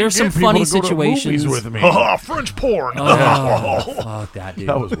this movie. There's some funny situations with me. French porn. Fuck that, dude.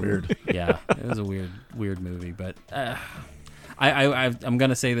 That was weird. Yeah, it was a weird movie. But I'm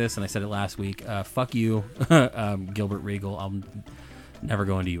gonna say this, and I said it last week. Fuck you, Gilbert Regal. I'm never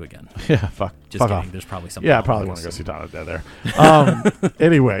going to you again. Yeah, fuck. Just fuck kidding. off. There's probably something. Yeah, I probably want to go see Donna Dead there.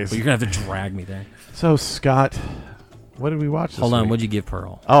 Anyways, but you're gonna have to drag me there. So Scott, what did we watch? Hold on, what'd you give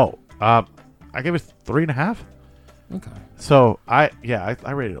Pearl? Oh, I gave it 3.5. Okay. So I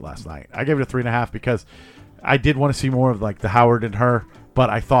rated it last night. I gave it a 3.5 because I did want to see more of like the Howard and her, but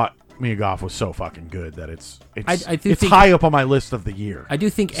I thought Mia Goth was so fucking good that it's high up on my list of the year. I do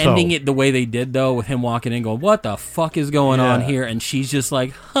think ending it the way they did though, with him walking in, going, "What the fuck is going on here?" and she's just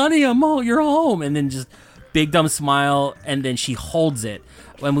like, "Honey, you're home," and then just big dumb smile, and then she holds it.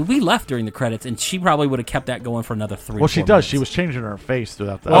 When we left during the credits, and she probably would have kept that going for another 3 Well, she does. minutes. She was changing her face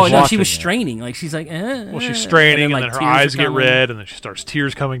throughout that. Oh, no, she was straining. Like, she's like, Well, she's straining, and then her eyes get red, and then she starts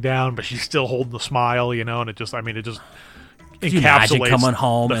tears coming down, but she's still holding the smile, you know, and it just encapsulates coming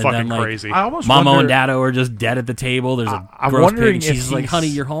home the and fucking then, like, crazy. Mama and Dado are just dead at the table. There's a I'm gross wondering pig, and she's like, "Honey,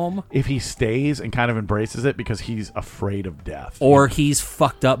 you're home." If he stays and kind of embraces it because he's afraid of death, or he's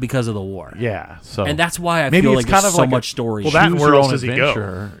fucked up because of the war. Yeah, so and that's why I feel like there's so much story. Well, that where else does he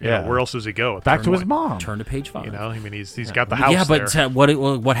go? Yeah, where else does he go? Back to his mom. Turn to page 5. You know, I mean, he's got the house. Yeah, but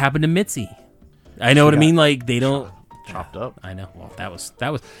what happened to Mitzi? I know what I mean. Like, they don't. Chopped up. I know. Well, that was.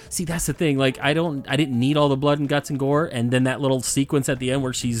 See, that's the thing. Like, I didn't need all the blood and guts and gore, and then that little sequence at the end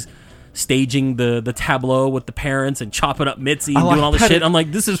where she's staging the tableau with the parents and chopping up Mitzi and doing all the shit. I'm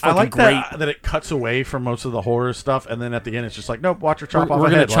like, this is fucking great. That it cuts away from most of the horror stuff, and then at the end it's just like, nope, watch her chop off.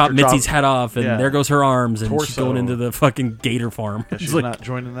 We're gonna chop Mitzi's head off, and there goes her arms, and torso. She's going into the fucking gator farm. She's like, not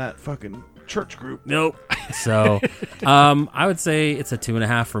joining that fucking church group. Nope. So, I would say it's a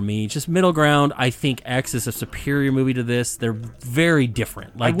 2.5 for me. Just middle ground. I think X is a superior movie to this. They're very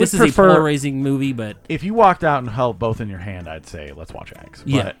different. Like, this is a polarizing movie, but if you walked out and held both in your hand, I'd say let's watch X. But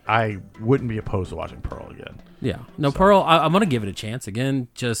yeah, I wouldn't be opposed to watching Pearl again. Yeah, no, so. Pearl. I'm gonna give it a chance again.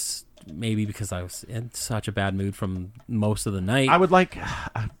 Just maybe because I was in such a bad mood from most of the night. I would like.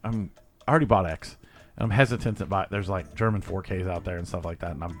 I already bought X. I'm hesitant to buy. There's like German 4Ks out there and stuff like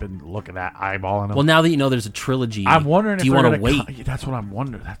that, and I've been looking at eyeballing them. Well, now that you know there's a trilogy, I'm wondering do you want to wait? That's what I'm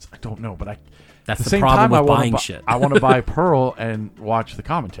wondering. I don't know, but that's the problem with buying shit. I want to buy Pearl and watch the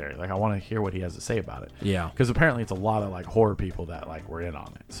commentary. Like I want to hear what he has to say about it. Yeah, because apparently it's a lot of like horror people that like were in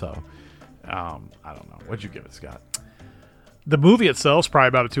on it. So I don't know. What'd you give it, Scott? The movie itself is probably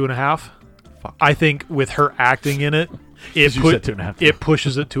about a 2.5. I think with her acting in it. It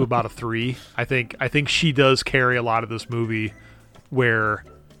pushes it to about a 3. I think she does carry a lot of this movie where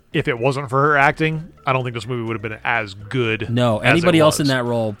if it wasn't for her acting, I don't think this movie would have been as good. No, anybody else in that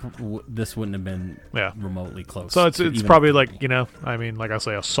role, this wouldn't have been remotely close. So it's probably like, like I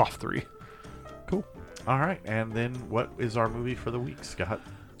say, a soft 3. Cool. All right. And then what is our movie for the week, Scott?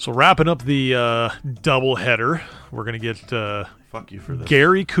 So wrapping up the double header, we're going to get fuck you for this.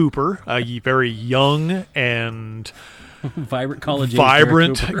 Gary Cooper, a very young and vibrant college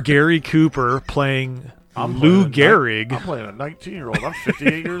Gary Cooper playing Lou Gehrig. I'm playing a 19-year-old. I'm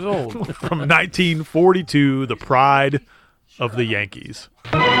 58 years old. From 1942, The Pride of the Yankees.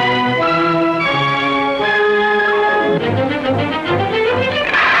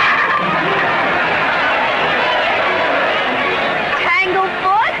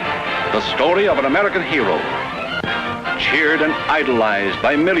 Tanglefoot? The story of an American hero. Cheered and idolized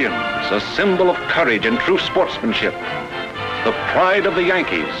by millions, a symbol of courage and true sportsmanship. The Pride of the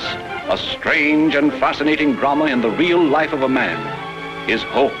Yankees, a strange and fascinating drama in the real life of a man, his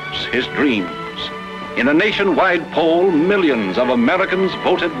hopes, his dreams. In a nationwide poll, millions of Americans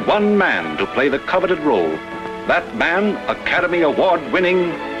voted one man to play the coveted role. That man, Academy Award-winning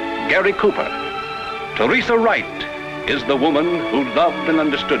Gary Cooper. Teresa Wright is the woman who loved and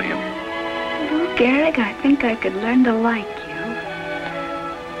understood him. Lou Gehrig, I think I could learn to like you.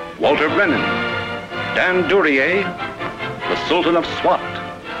 Walter Brennan, Dan Duryea, the Sultan of Swat,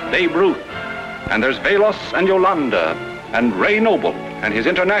 Babe Ruth, and there's Velos and Yolanda, and Ray Noble and his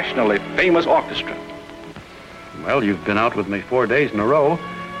internationally famous orchestra. Well, you've been out with me 4 days in a row,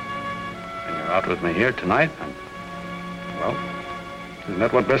 and you're out with me here tonight, and, well, isn't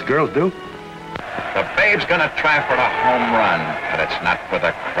that what best girls do? The Babe's gonna try for a home run, but it's not for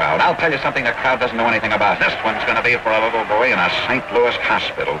the crowd. I'll tell you something the crowd doesn't know anything about. This one's gonna be for a little boy in a St. Louis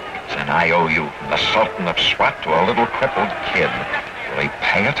hospital. It's an IOU from the Sultan of Swat to a little crippled kid. Will he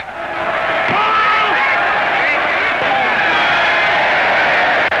pay it?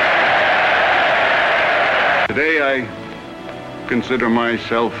 Today I consider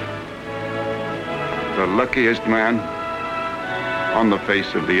myself the luckiest man on the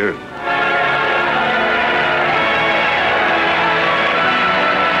face of the earth.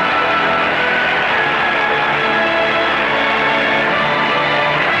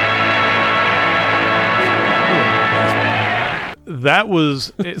 That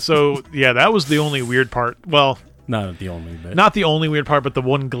was that was the only weird part. Well, not the only weird part, but the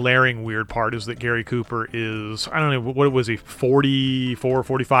one glaring weird part is that Gary Cooper is, I don't know, what was he, 44,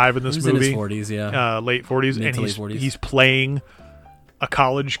 45 in this movie? In his 40s, yeah. Late 40s. Mid and to late 40s. He's playing a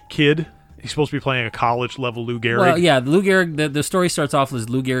college kid. He's supposed to be playing a college-level Lou Gehrig. Well, yeah, Lou Gehrig, the story starts off as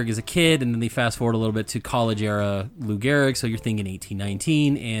Lou Gehrig is a kid, and then they fast-forward a little bit to college-era Lou Gehrig, so you're thinking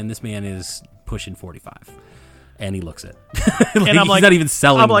 1819, and this man is pushing 45. And he looks it. And I'm he's not even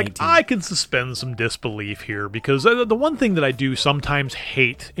selling. I'm like, 19. I can suspend some disbelief here, because the one thing that I do sometimes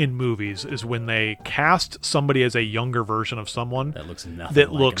hate in movies is when they cast somebody as a younger version of someone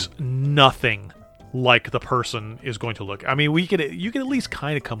that looks nothing like the person is going to look. I mean, you could at least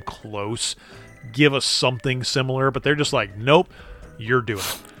kind of come close, give us something similar, but they're just like, nope, you're doing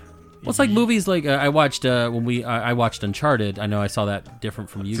it. Well, it's like movies like I watched I watched Uncharted. I know I saw that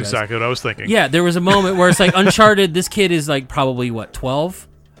different from you That's guys. exactly what I was thinking. Yeah, there was a moment where it's like Uncharted, this kid is like probably, 12?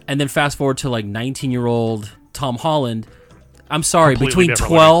 And then fast forward to like 19-year-old Tom Holland. I'm sorry, Completely between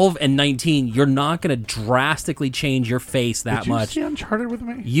 12 and 19, you're not going to drastically change your face that much. Did you see Uncharted with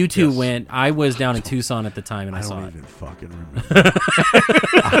me? You two went. I was down in Tucson at the time, and I saw it. I don't even fucking remember.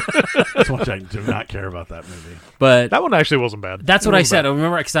 That's why I do not care about that movie. But that one actually wasn't bad. That's what I said. I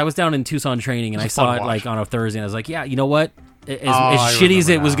remember because I was down in Tucson training, and I saw it like on a Thursday, and I was like, yeah, you know what? As shitty as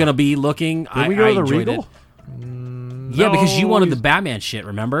it was going to be looking, Did we go to the enjoyed Regal? It. Yeah, because you wanted the Batman shit,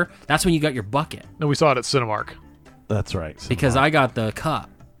 remember? That's when you got your bucket. No, we saw it at Cinemark. That's right. Because I got the cup.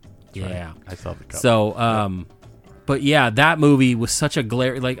 Yeah. I saw the cover. So, but yeah, that movie was such a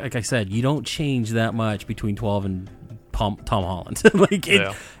glare. Like I said, you don't change that much between 12 and Tom Holland.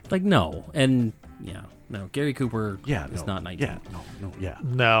 Like no, and yeah, no. Gary Cooper, is not 19.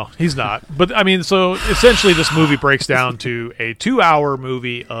 No, he's not. But I mean, so essentially, this movie breaks down to a 2-hour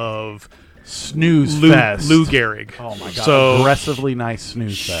movie of snooze Lou fest. Lou Gehrig. Oh my god! So aggressively nice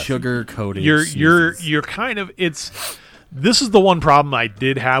snooze fest. Sugar coated. You're kind of This is the one problem I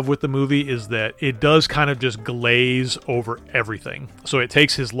did have with the movie is that it does kind of just glaze over everything. So it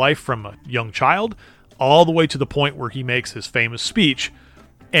takes his life from a young child all the way to the point where he makes his famous speech,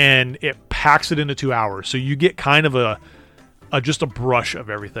 and it packs it into 2 hours. So you get kind of just a brush of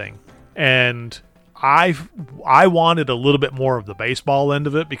everything. And I wanted a little bit more of the baseball end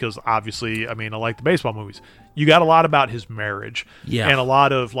of it because obviously, I mean, I like the baseball movies. You got a lot about his marriage, and a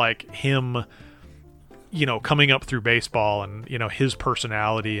lot of like him, coming up through baseball and, his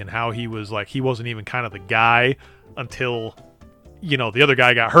personality and how he was like, he wasn't even kind of the guy until, the other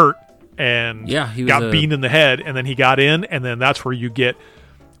guy got hurt and he got beaten in the head, and then he got in, and then that's where you get,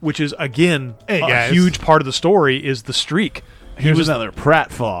 which is again, a huge part of the story is the streak. He was another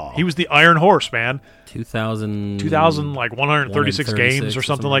pratfall. He was the Iron Horse, man. 2,000 like 136 games or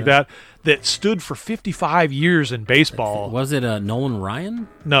something like that stood for 55 years in baseball. Was it Nolan Ryan?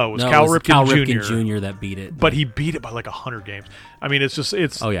 No, it was Cal Ripken Jr. that beat it. But he beat it by like 100 games. I mean, it's a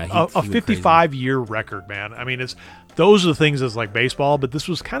 55-year record, man. I mean, those are the things that's like baseball, but this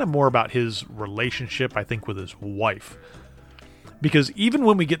was kind of more about his relationship, I think, with his wife. Because even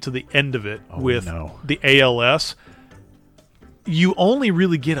when we get to the end of it the ALS, you only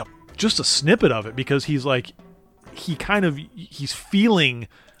really get just a snippet of it because he's like, he's feeling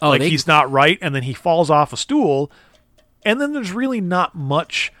he's not right, and then he falls off a stool, and then there's really not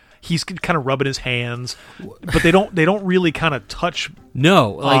much. He's kind of rubbing his hands, but they don't really kind of touch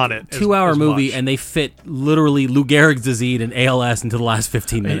on it. 2-hour movie, much. And they fit literally Lou Gehrig's disease and ALS into the last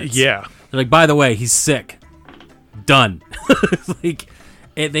 15 minutes. Yeah. They're like, by the way, he's sick. Done. It's like...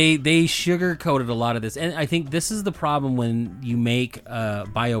 They sugar-coated a lot of this, and I think this is the problem when you make a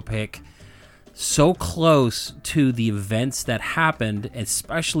biopic so close to the events that happened,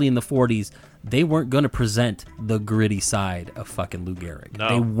 especially in the 40s. They weren't going to present the gritty side of fucking Lou Gehrig. No.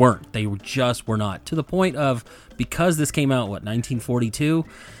 They weren't. They were not. To the point of, because this came out, 1942,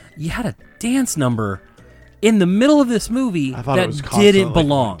 you had a dance number in the middle of this movie that didn't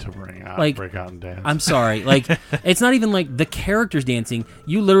belong. To break out and dance. I'm sorry. Like, it's not even like the characters dancing.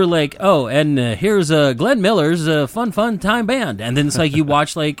 You literally and here's Glenn Miller's Fun Time Band. And then it's like you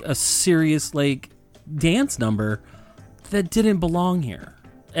watch like a serious like dance number that didn't belong here.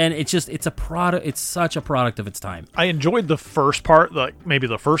 And it's a product. It's such a product of its time. I enjoyed the first part, like maybe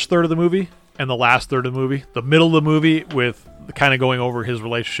the first third of the movie and the last third of the movie. The middle of the movie with kind of going over his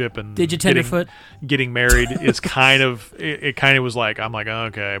relationship and did you tenderfoot? Getting married is kind of it kind of was like, I'm like,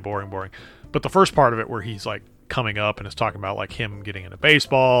 okay, boring. But the first part of it where he's like coming up and is talking about like him getting into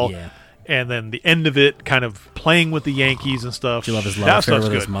baseball, and then the end of it kind of playing with the Yankees and stuff. Do you love his love affair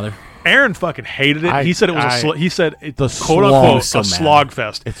with his mother? Aaron fucking hated it. He said it was he said it's quote unquote a slog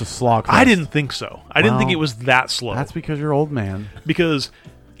fest. It's a slog fest. I didn't think so. I didn't think it was that slow. That's because you're old, man. Because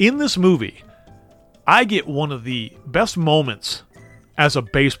in this movie, I get one of the best moments as a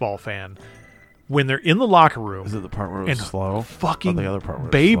baseball fan when they're in the locker room. Is it the part where it was slow? Fucking the other part where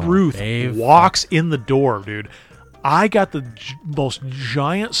Babe Ruth walks in the door, dude. I got the most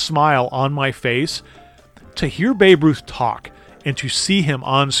giant smile on my face to hear Babe Ruth talk and to see him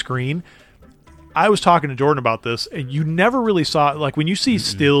on screen. I was talking to Jordan about this, and you never really saw, like when you see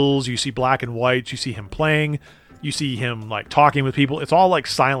stills, you see black and whites, you see him playing, you see him like talking with people. It's all like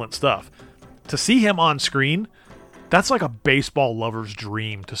silent stuff. To see him on screen, that's like a baseball lover's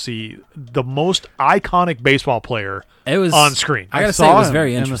dream, to see the most iconic baseball player on screen. I gotta say, it was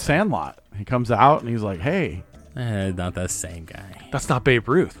very in interesting. The Sandlot. He comes out and he's like, "Hey, not the same guy. That's not Babe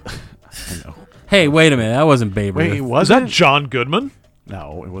Ruth." I know. Hey, wait a minute. That wasn't Babe Ruth. Wait, was that John Goodman?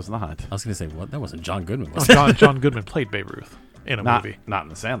 No, it was not. I was going to say, what? That wasn't John Goodman. Was John Goodman played Babe Ruth in a movie. Not in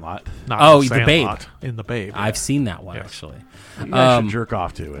The Sandlot. Not in the Babe. In The Babe. I've seen that one, actually. You guys should jerk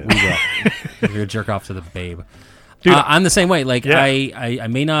off to it. We will. We're going to jerk off to The Babe. Dude, I'm the same way. Like, I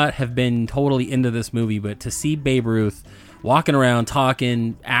may not have been totally into this movie, but to see Babe Ruth walking around,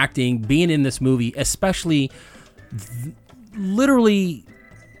 talking, acting, being in this movie, especially literally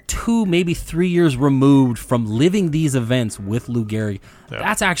 2, maybe 3 years removed from living these events with Lou Gehrig,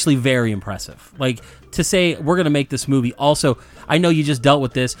 that's actually very impressive. Like, to say, we're going to make this movie. Also, I know you just dealt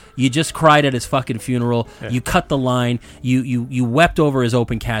with this. You just cried at his fucking funeral. Yeah. You cut the line. You wept over his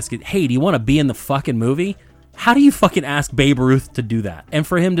open casket. Hey, do you want to be in the fucking movie? How do you fucking ask Babe Ruth to do that? And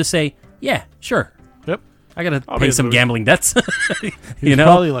for him to say, yeah, sure. Yep. I got to I'll pay be some in the gambling debts. He's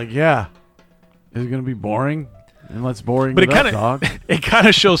probably like, yeah, is it going to be boring? And let's boring But it up, dog. it kind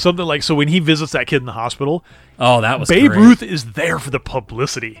of shows something like, so when he visits that kid in the hospital, Oh, that was Babe great. Ruth is there for the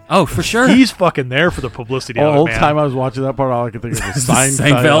publicity. Oh, for sure. He's fucking there for the publicity. The of it, whole man. time I was watching that part, all I could think of was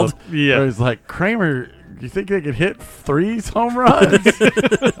Seinfeld. Yeah. Where he's like, Kramer, you think they could hit 3 home runs?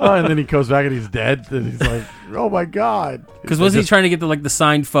 And then he goes back and he's dead. And he's like, oh my God. Because wasn't he trying to get the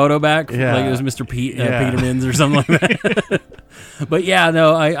signed photo back? Yeah. Like it was Mr. Yeah. Peterman's or something like that. But yeah,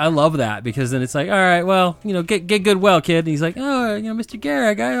 no, I love that because then it's like, all right, well, get good well, kid. And he's like, oh, Mr.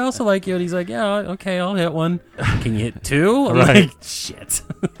 Garrick, I also like you. And he's like, yeah, okay, I'll hit one. Can you hit 2? I'm Right. like, shit.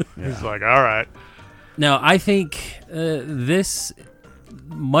 He's like, all right. Now, I think this,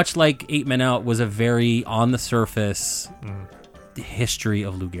 much like 8 Men Out, was a very on-the-surface history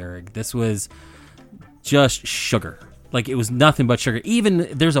of Lou Gehrig. This was just sugar. Like, it was nothing but sugar. Even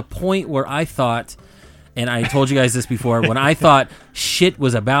there's a point where I thought, and I told you guys this before, when I thought shit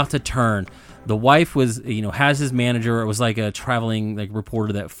was about to turn, the wife was, has his manager. It was like a traveling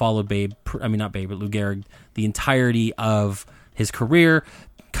reporter that followed not Babe, but Lou Gehrig, the entirety of his career,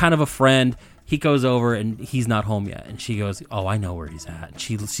 kind of a friend. He goes over and he's not home yet. And she goes, oh, I know where he's at. And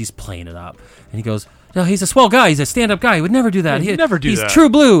she's playing it up. And he goes, no, he's a swell guy. He's a stand-up guy. He would never do that. He'd never do he's that. He's true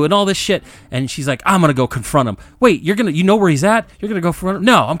blue and all this shit. And she's like, I'm going to go confront him. Wait, you know where he's at? You're going to go confront him?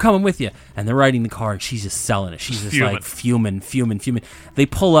 No, I'm coming with you. And they're riding the car and she's just selling it. She's just like fuming. They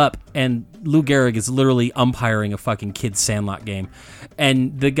pull up and Lou Gehrig is literally umpiring a fucking kid's Sandlot game.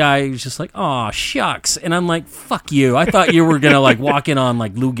 And the guy is just like, aw, shucks. And I'm like, fuck you. I thought you were going to walk in on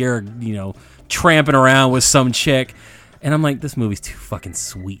Lou Gehrig, tramping around with some chick. And I'm like, this movie's too fucking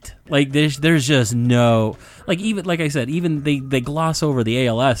sweet. There's just no, even like I said, even they gloss over the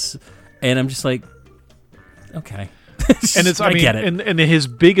ALS, and I'm just like, okay. And it's I get it. And his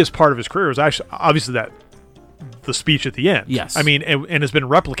biggest part of his career was actually obviously the speech at the end. Yes. I mean, and it's been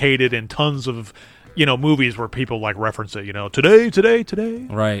replicated in tons of movies where people reference it. Today.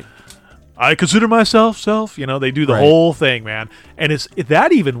 Right. I consider myself self. They do the whole thing, man. And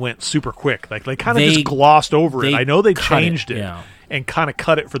that even went super quick. They kind of just glossed over it. I know they changed it and kind of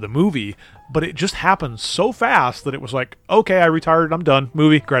cut it for the movie, but it just happened so fast that it was like, okay, I retired. I'm done.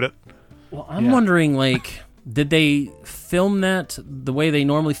 Movie credit. Well, I'm wondering, did they film that the way they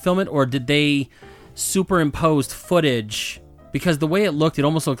normally film it, or did they superimposed footage? Because the way it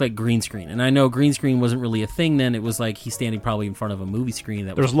almost looked like green screen. And I know green screen wasn't really a thing then. It was like he's standing probably in front of a movie screen.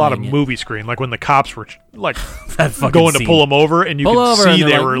 There was a lot of movie screen. Like when the cops were that going scene. to pull him over, and you could see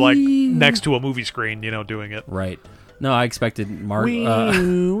they were Wee. next to a movie screen, doing it. Right. No, I expected Groucho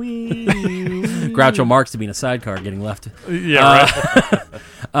Marx to be in a sidecar getting left. Yeah,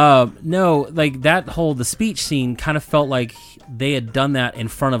 right. No, the speech scene kind of felt like they had done that in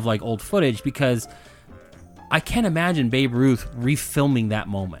front of old footage, because I can't imagine Babe Ruth refilming that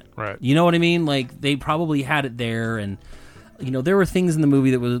moment. Right. You know what I mean? They probably had it there, and there were things in the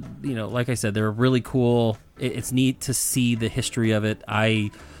movie that was, like I said, they were really cool. It's neat to see the history of it.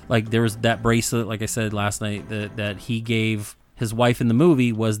 There was that bracelet, like I said last night, that he gave his wife in the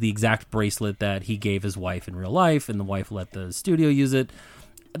movie was the exact bracelet that he gave his wife in real life, and the wife let the studio use it.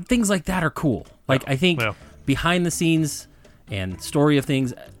 Things like that are cool. I think behind the scenes and story of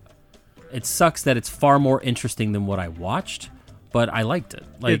things, it sucks that it's far more interesting than what I watched, but I liked it.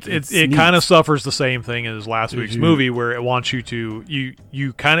 It kind of suffers the same thing as last week's movie, where it wants you to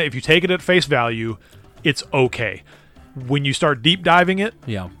you kind of, if you take it at face value, it's okay. When you start deep diving it,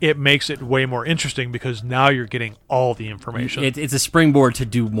 it makes it way more interesting, because now you're getting all the information. It's a springboard to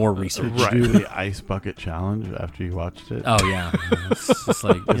do more research. Did you do the ice bucket challenge after you watched it? Oh yeah, it's just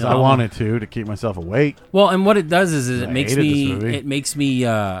I wanted to keep myself awake. Well, and what it does is it makes me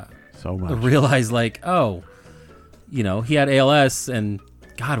so much realize he had ALS, and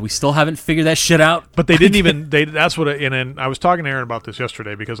God, we still haven't figured that shit out. But they didn't even that's what and I was talking to Aaron about this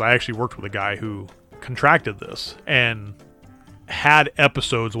yesterday, because I actually worked with a guy who contracted this and had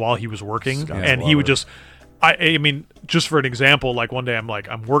episodes while he was working, and he would just I mean, just for an example, one day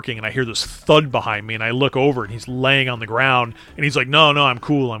I'm working and I hear this thud behind me, and I look over and he's laying on the ground, and he's like, no, I'm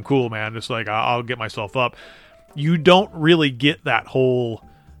cool, man. It's I'll get myself up. You don't really get that whole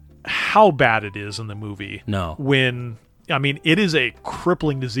how bad it is in the movie. No. When, it is a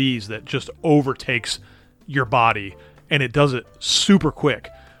crippling disease that just overtakes your body, and it does it super quick,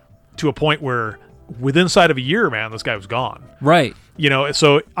 to a point where within inside of a year, man, this guy was gone. Right.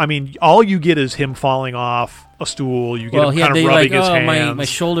 So I mean, all you get is him falling off a stool. You get him kind of rubbing his hands. My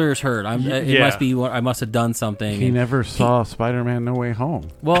shoulder's hurt. It must be what I must have done something. He never saw Spider-Man: No Way Home.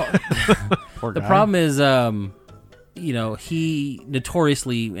 Well, the problem is, he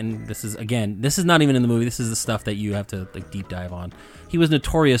notoriously, and this is not even in the movie. This is the stuff that you have to deep dive on. He was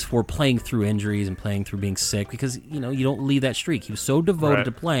notorious for playing through injuries and playing through being sick because you don't leave that streak. He was so devoted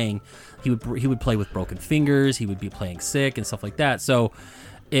to playing. He would play with broken fingers. He would be playing sick and stuff like that. So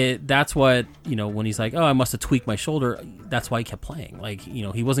that's what when he's like, oh, I must have tweaked my shoulder. That's why he kept playing. Like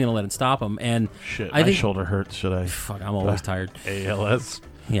he wasn't gonna let it stop him. And shit, I think my shoulder hurts. Should I? Fuck, I'm always tired. ALS.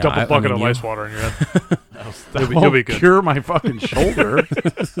 Yeah, dump a bucket of ice water in your head. You'll be good. Cure my fucking shoulder.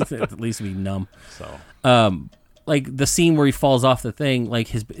 At least be numb. So, like the scene where he falls off the thing, like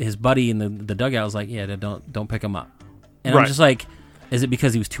his buddy in the dugout was like, "Yeah, don't pick him up." And I'm just like, is it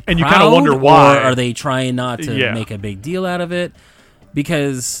because he was too proud? And you kind of wonder why. Or are they trying not to make a big deal out of it?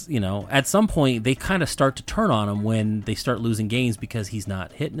 Because at some point they kind of start to turn on him when they start losing games because he's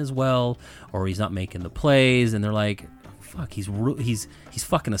not hitting as well or he's not making the plays, and they're like, fuck, he's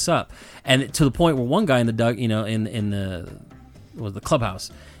fucking us up. And to the point where one guy in the in the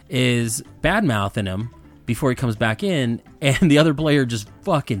clubhouse is bad mouthing him before he comes back in, and the other player just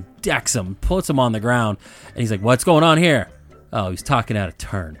fucking decks him, puts him on the ground, and he's like, what's going on here? Oh, he's talking out of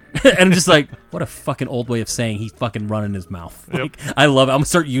turn. And I'm just like, what a fucking old way of saying he's fucking running his mouth. Like, I love it. I'm going to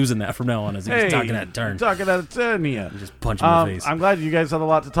start using that from now on as he's talking out of turn. Talking out of turn, yeah. Just punch him in the face. I'm glad you guys had a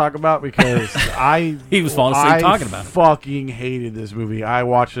lot to talk about because he was falling asleep talking about it. I fucking hated this movie. I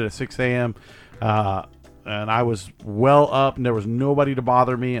watched it at 6 a.m., and I was well up, and there was nobody to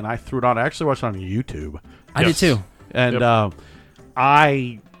bother me, and I threw it on. I actually watched it on YouTube. I did too. And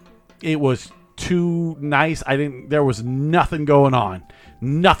it was too nice. There was nothing going on.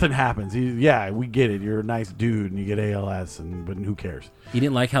 Nothing happens. We get it. You're a nice dude and you get ALS, but who cares? You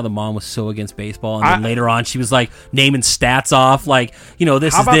didn't like how the mom was so against baseball, and then later on she was like naming stats off, like,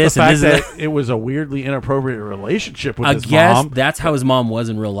 this is this and this is that. It was a weirdly inappropriate relationship with his mom. I guess that's how his mom was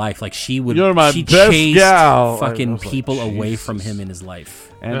in real life. Like she chased gal. fucking people away from him in his life.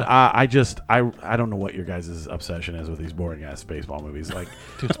 And I don't know what your guys' obsession is with these boring ass baseball movies. Like,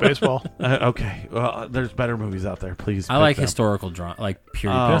 it's baseball. Okay, well, there's better movies out there. Please, I like historical drama, like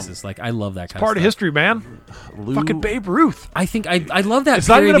period pieces. Like I love that kind of stuff. Part of history, man. Fucking Babe Ruth. I think I love that. It's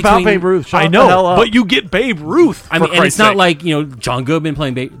not even about Babe Ruth. I know, but you get Babe Ruth. I mean, and it's not like John Goodman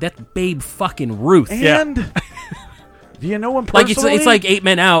playing Babe. That's Babe fucking Ruth. And do you know him personally? Like it's like 8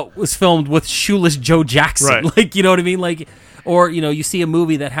 Men Out was filmed with shoeless Joe Jackson. Right. Like you know what I mean? Like. Or, you see a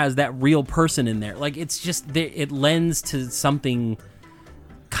movie that has that real person in there. Like, it's just, it lends to something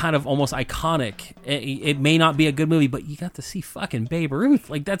kind of almost iconic. It may not be a good movie, but you got to see fucking Babe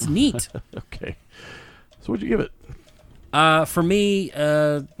Ruth. Like, that's neat. Okay. So what'd you give it? For me,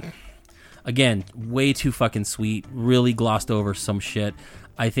 again, way too fucking sweet. Really glossed over some shit.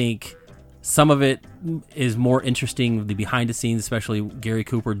 I think some of it is more interesting, the behind the scenes, especially Gary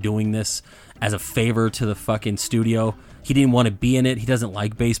Cooper doing this as a favor to the fucking studio. He didn't want to be in it. He doesn't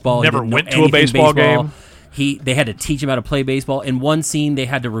like baseball. Never went to a baseball game. They had to teach him how to play baseball. In one scene, they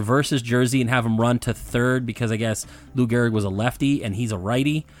had to reverse his jersey and have him run to third because I guess Lou Gehrig was a lefty and he's a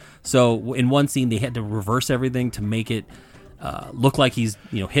righty. So in one scene, they had to reverse everything to make it look like he's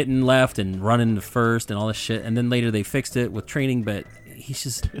hitting left and running to first and all this shit. And then later they fixed it with training, but he's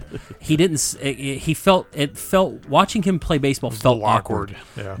just he felt watching him play baseball felt awkward.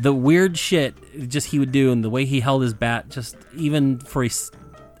 Yeah. The weird shit just he would do and the way he held his bat, just even for a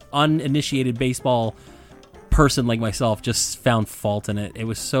uninitiated baseball person like myself, just found fault in it. It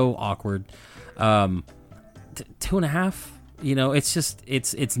was so awkward. 2.5, it's just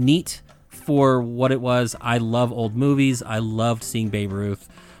it's neat for what it was. I love old movies. I loved seeing Babe Ruth,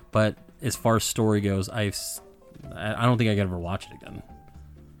 but as far as story goes, I don't think I could ever watch it again.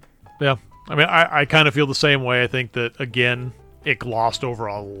 Yeah. I mean, I kind of feel the same way. I think that, again, it glossed over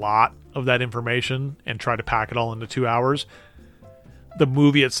a lot of that information and tried to pack it all into 2 hours. The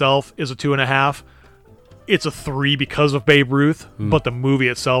movie itself is a 2.5. It's a 3 because of Babe Ruth, but the movie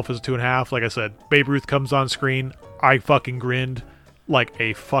itself is a 2.5. Like I said, Babe Ruth comes on screen. I fucking grinned like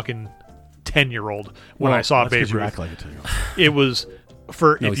a fucking 10-year-old when I saw Babe Ruth. You act like a 10-year-old. It was...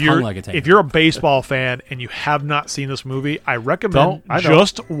 if you're a baseball fan and you have not seen this movie, I recommend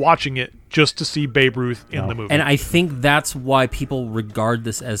just watching it just to see Babe Ruth in the movie. And I think that's why people regard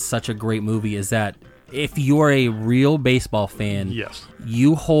this as such a great movie, is that if you're a real baseball fan, yes,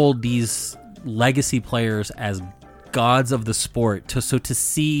 you hold these legacy players as gods of the sport. So to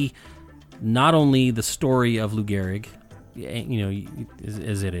see not only the story of Lou Gehrig,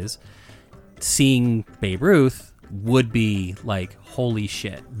 as it is, seeing Babe Ruth, would be like, holy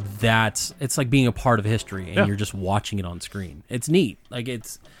shit, it's like being a part of history and you're just watching it on screen. It's neat. Like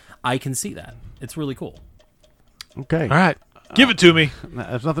I can see that. It's really cool. Okay. All right. Give it to me.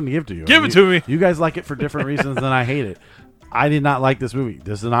 There's nothing to give to you. Give it to me. You guys like it for different reasons than I hate it. I did not like this movie.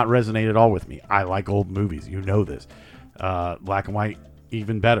 This does not resonate at all with me. I like old movies. You know this. Black and white,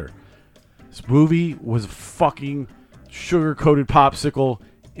 even better. This movie was fucking sugar-coated popsicle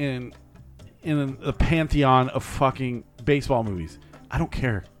in a pantheon of fucking baseball movies. I don't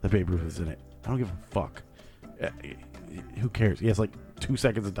care that Babe Ruth is in it. I don't give a fuck. Who cares? He has like 2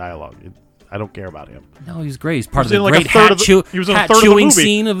 seconds of dialogue. I don't care about him. No, he's great. He's part of the like great hat chewing chewing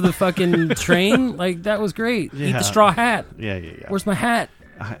scene of the fucking train. Like, that was great. Yeah. Eat the straw hat. Yeah. Where's my hat?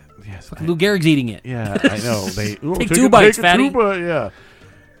 Yes. Lou Gehrig's eating it. Yeah, I know. Take 2 bites, fatty. Yeah.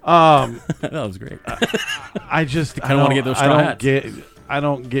 That was great. I just kinda wanna get those straw hats. I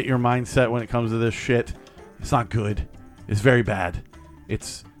don't get your mindset when it comes to this shit. It's not good. It's very bad.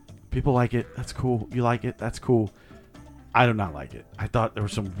 It's people like it. That's cool. You like it. That's cool. I do not like it. I thought there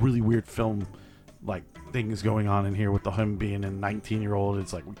was some really weird film like things going on in here with him being a 19-year-old.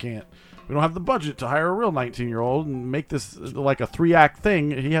 It's like we don't have the budget to hire a real 19-year-old and make this like a 3-act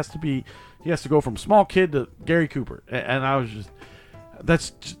thing. He has to go from small kid to Gary Cooper. And I was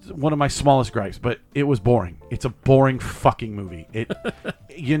that's just one of my smallest gripes, but it was boring. It's a boring fucking movie.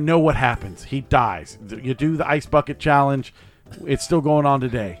 You know what happens. He dies. You do the ice bucket challenge. It's still going on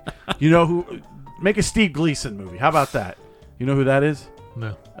today. You know who? Make a Steve Gleason movie. How about that? You know who that is?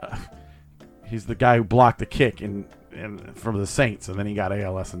 No. He's the guy who blocked the kick and from the Saints, and then he got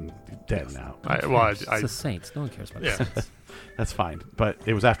ALS and he's dead now. It's the Saints. No one cares about the Saints. That's fine. But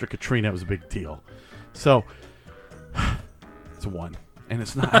it was after Katrina. It was a big deal. So it's a 1. And it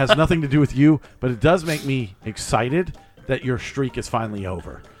has nothing to do with you, but it does make me excited that your streak is finally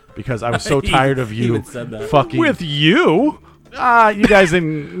over. Because I was so tired of you fucking... With you? You guys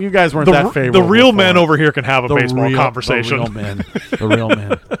weren't that favorable. The real men over here can have a baseball conversation. The real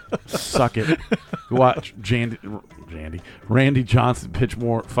men. Suck it. Watch Randy Johnson hit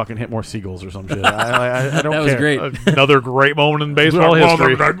more seagulls or some shit. I don't care. That was great. Another great moment in baseball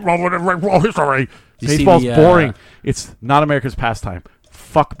history. Baseball's boring. It's not America's pastime.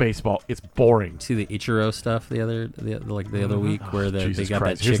 Fuck baseball. It's boring. See the Ichiro stuff the other week where they got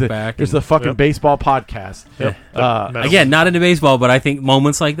Christ. that chick back. There's the fucking baseball podcast. Yep. Again, not into baseball, but I think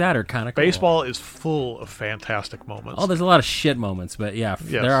moments like that are kind of cool. Baseball is full of fantastic moments. Oh, there's a lot of shit moments, but yeah,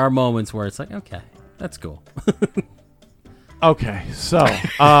 there are moments where it's like, okay, that's cool. Okay, so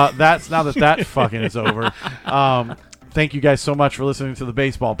that's now that fucking is over. Thank you guys so much for listening to the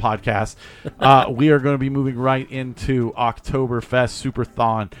baseball podcast. We are going to be moving right into Oktoberfest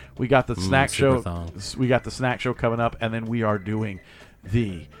Superthon. We got the snack show. We got the snack show coming up, and then we are doing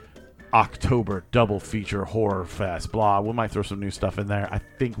the October double feature horror fest. Blah. We might throw some new stuff in there. I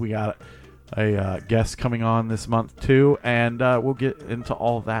think we got a guest coming on this month too, and we'll get into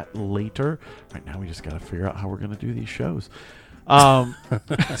all that later. Right now, we just got to figure out how we're going to do these shows.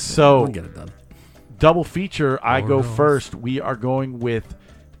 So we'll get it done. Double feature, I go first. We are going with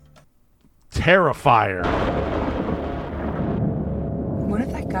Terrifier. What if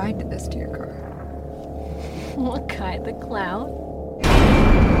that guy did this to your car? What guy? The clown?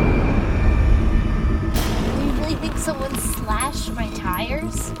 Do you really think someone slashed my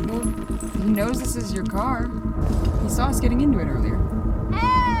tires? Well, he knows this is your car. He saw us getting into it earlier.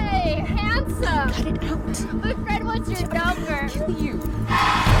 Hey, handsome! Cut it out. My friend wants your number. Kill you.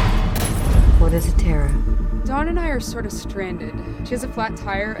 What is it, Tara? Dawn and I are sort of stranded. She has a flat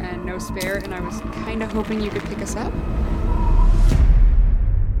tire and no spare, and I was kind of hoping you could pick us up.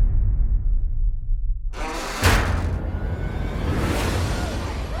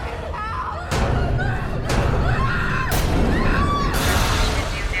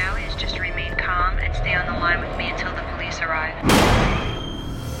 Now is just remain calm and stay on the line with me until the police arrive.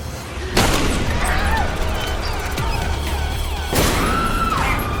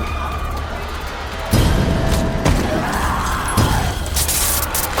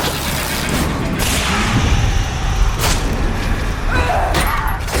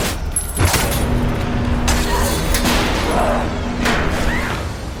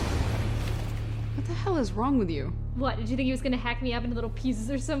 What is wrong with you? What, did you think he was gonna hack me up into little pieces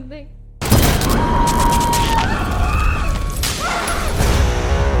or something?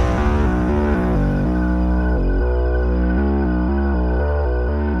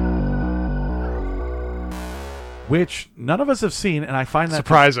 Which none of us have seen, and I find that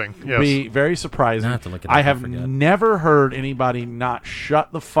surprising. To be very surprising. I have to look it up. I have never heard anybody not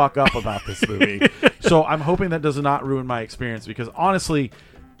shut the fuck up about this movie. So I'm hoping that does not ruin my experience, because honestly,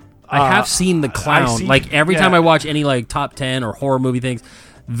 I have seen the clown. Like every time I watch any like top 10 or horror movie things,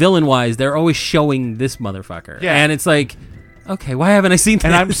 villain wise, they're always showing this motherfucker. Yeah. And it's like, okay, why haven't I seen this?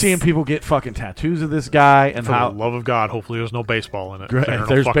 And I'm seeing people get fucking tattoos of this guy. And for the love of God, hopefully there's no baseball in it.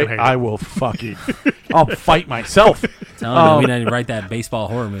 I will fucking, I'll fight myself. We need to write that baseball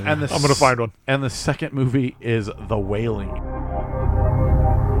horror movie. I'm going to find one. And the second movie is The Wailing.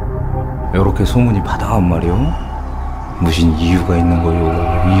 이렇게 소문이 바다한 말이요. 무슨 이유가 있는 거요.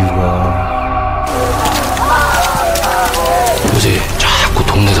 이유가. 요새 자꾸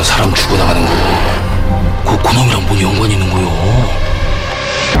동네에서 사람 죽어나가는 거. 그놈이랑 뭔 연관이 있는 거요.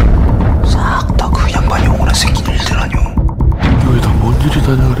 싹 다 그 양반이 영원한 생긴 일들 아니요. 여기 다 뭔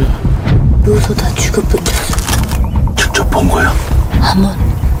일이다냐 그래. 누구도 다 죽어붙였어. 직접 본 거야? 한번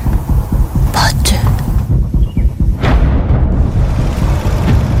봤지.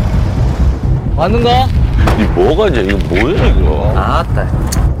 맞는가? 이 뭐가 이제 이거 뭐야 이거? 아따.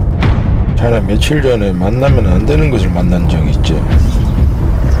 자네 며칠 전에 만나면 안 되는 것을 만난 적 있지?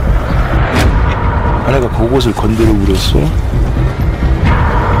 아내가 그곳을 건드려 버렸어?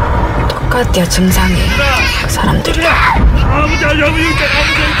 똑같아 증상이. 그 사람들이. 그놈이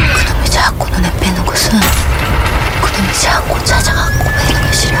자꾸 눈에 빼는 것은 그놈이 자꾸 찾아갖고 빼는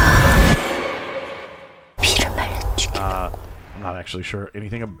것이라. 피를 말려 죽여. I'm not actually sure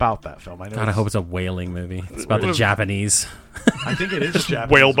anything about that film. I know. God, I hope it's a whaling movie. It's about the Japanese. I think it is a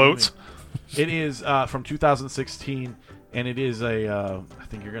Japanese whale boats. Movie. It is from 2016, and it is a. I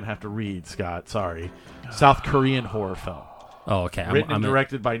think you're gonna have to read, Scott. Sorry, South Korean horror film. Oh, okay. Written and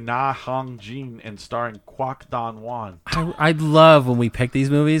directed by Na Hong Jin and starring Kwak Don Won. I love when we pick these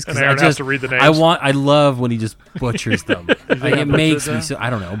movies because I just have to read the names. I love when he just butchers them. Like, it makes me so.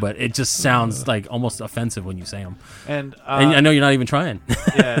 I don't know, but it just sounds like almost offensive when you say them. And I know you're not even trying.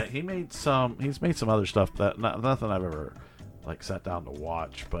 Yeah, he's made some other stuff that nothing I've ever like sat down to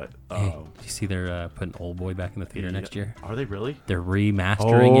watch. But hey, you see they're putting Old Boy back in the theater next year. Are they really? They're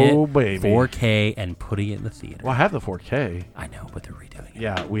remastering it, baby. 4K, and putting it in the theater. Well, I have the 4K. I know, but they're redoing it.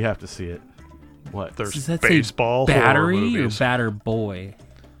 Yeah, we have to see it. What? There's baseball battery horror or batter boy.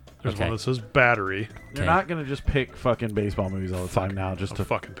 There's one that says battery. You're not gonna just pick fucking baseball movies all the time now. Just to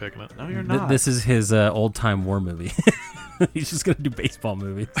fucking picking it. No, you're not. This is his old time war movie. He's just gonna do baseball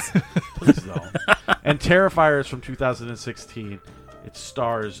movies. Please don't. And Terrifier is from 2016. It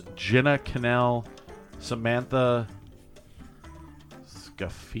stars Jenna Cannell, Samantha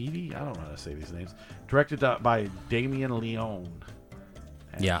Scafidi. I don't know how to say these names. Directed by Damien Leone.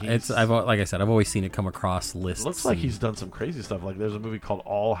 And yeah, like I said, I've always seen it come across lists. It looks like he's done some crazy stuff. Like there's a movie called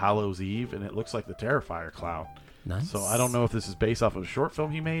All Hallows Eve, and it looks like the Terrifier clown. Nice. So I don't know if this is based off of a short film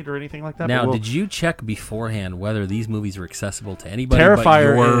he made or anything like that. Now, did you check beforehand whether these movies were accessible to anybody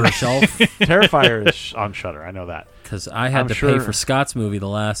Terrifier but yourself? Terrifier is on Shudder. I know that. Because I had to pay for Scott's movie the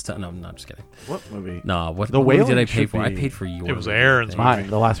last time. No, I'm just kidding. What movie? No, what The movie did Wailing I pay for? should I be- paid for yours. It was Aaron's movie.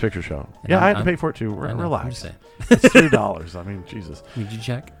 The Last Picture Show. And Yeah, I had to pay for it too. I know, I'm Relax. just saying. It's $3. I mean, Jesus. Did you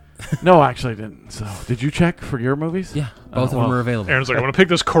check? No, actually, I didn't. So, did you check for your movies? Yeah, both of them are available. Aaron's like, I'm going to pick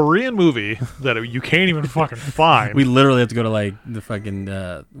this Korean movie that you can't even fucking find. We literally have to go to like the fucking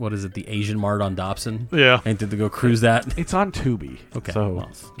what is it, the Asian Mart on Dobson? Yeah, and to go cruise that. It's on Tubi. Okay, so well,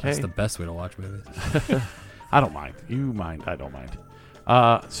 that's the best way to watch movies. I don't mind. You mind? I don't mind.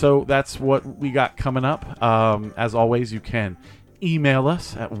 So that's what we got coming up. As always, you can email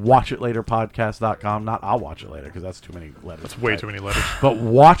us at watchitlaterpodcast.com. Not I'll watch it later because that's too many letters. That's way too many letters. But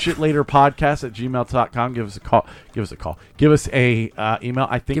watchitlaterpodcast@gmail.com. Give us a call. Give us a email.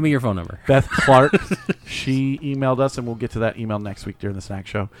 I think. Give me your phone number. Beth Clark. She emailed us, and we'll get to that email next week during the snack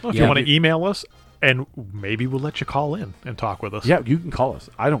show. Well, if you want to email us, and maybe we'll let you call in and talk with us. Yeah, you can call us.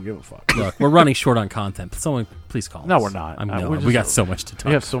 I don't give a fuck. Look, we're running short on content. Someone, please call us. No, we're not. We got so much to talk.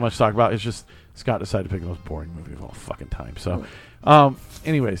 We have so much to talk about. It's just Scott decided to pick the most boring movie of all fucking time. So,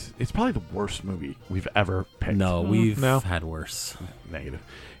 anyways, it's probably the worst movie we've ever picked. No, we've had worse. Negative.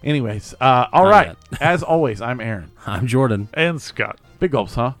 Anyways, all right. As always, I'm Aaron. I'm Jordan. And Scott. Big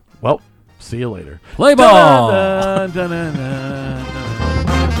gulps, huh? Well, see you later. Play ball! Dun, dun, dun, dun, dun.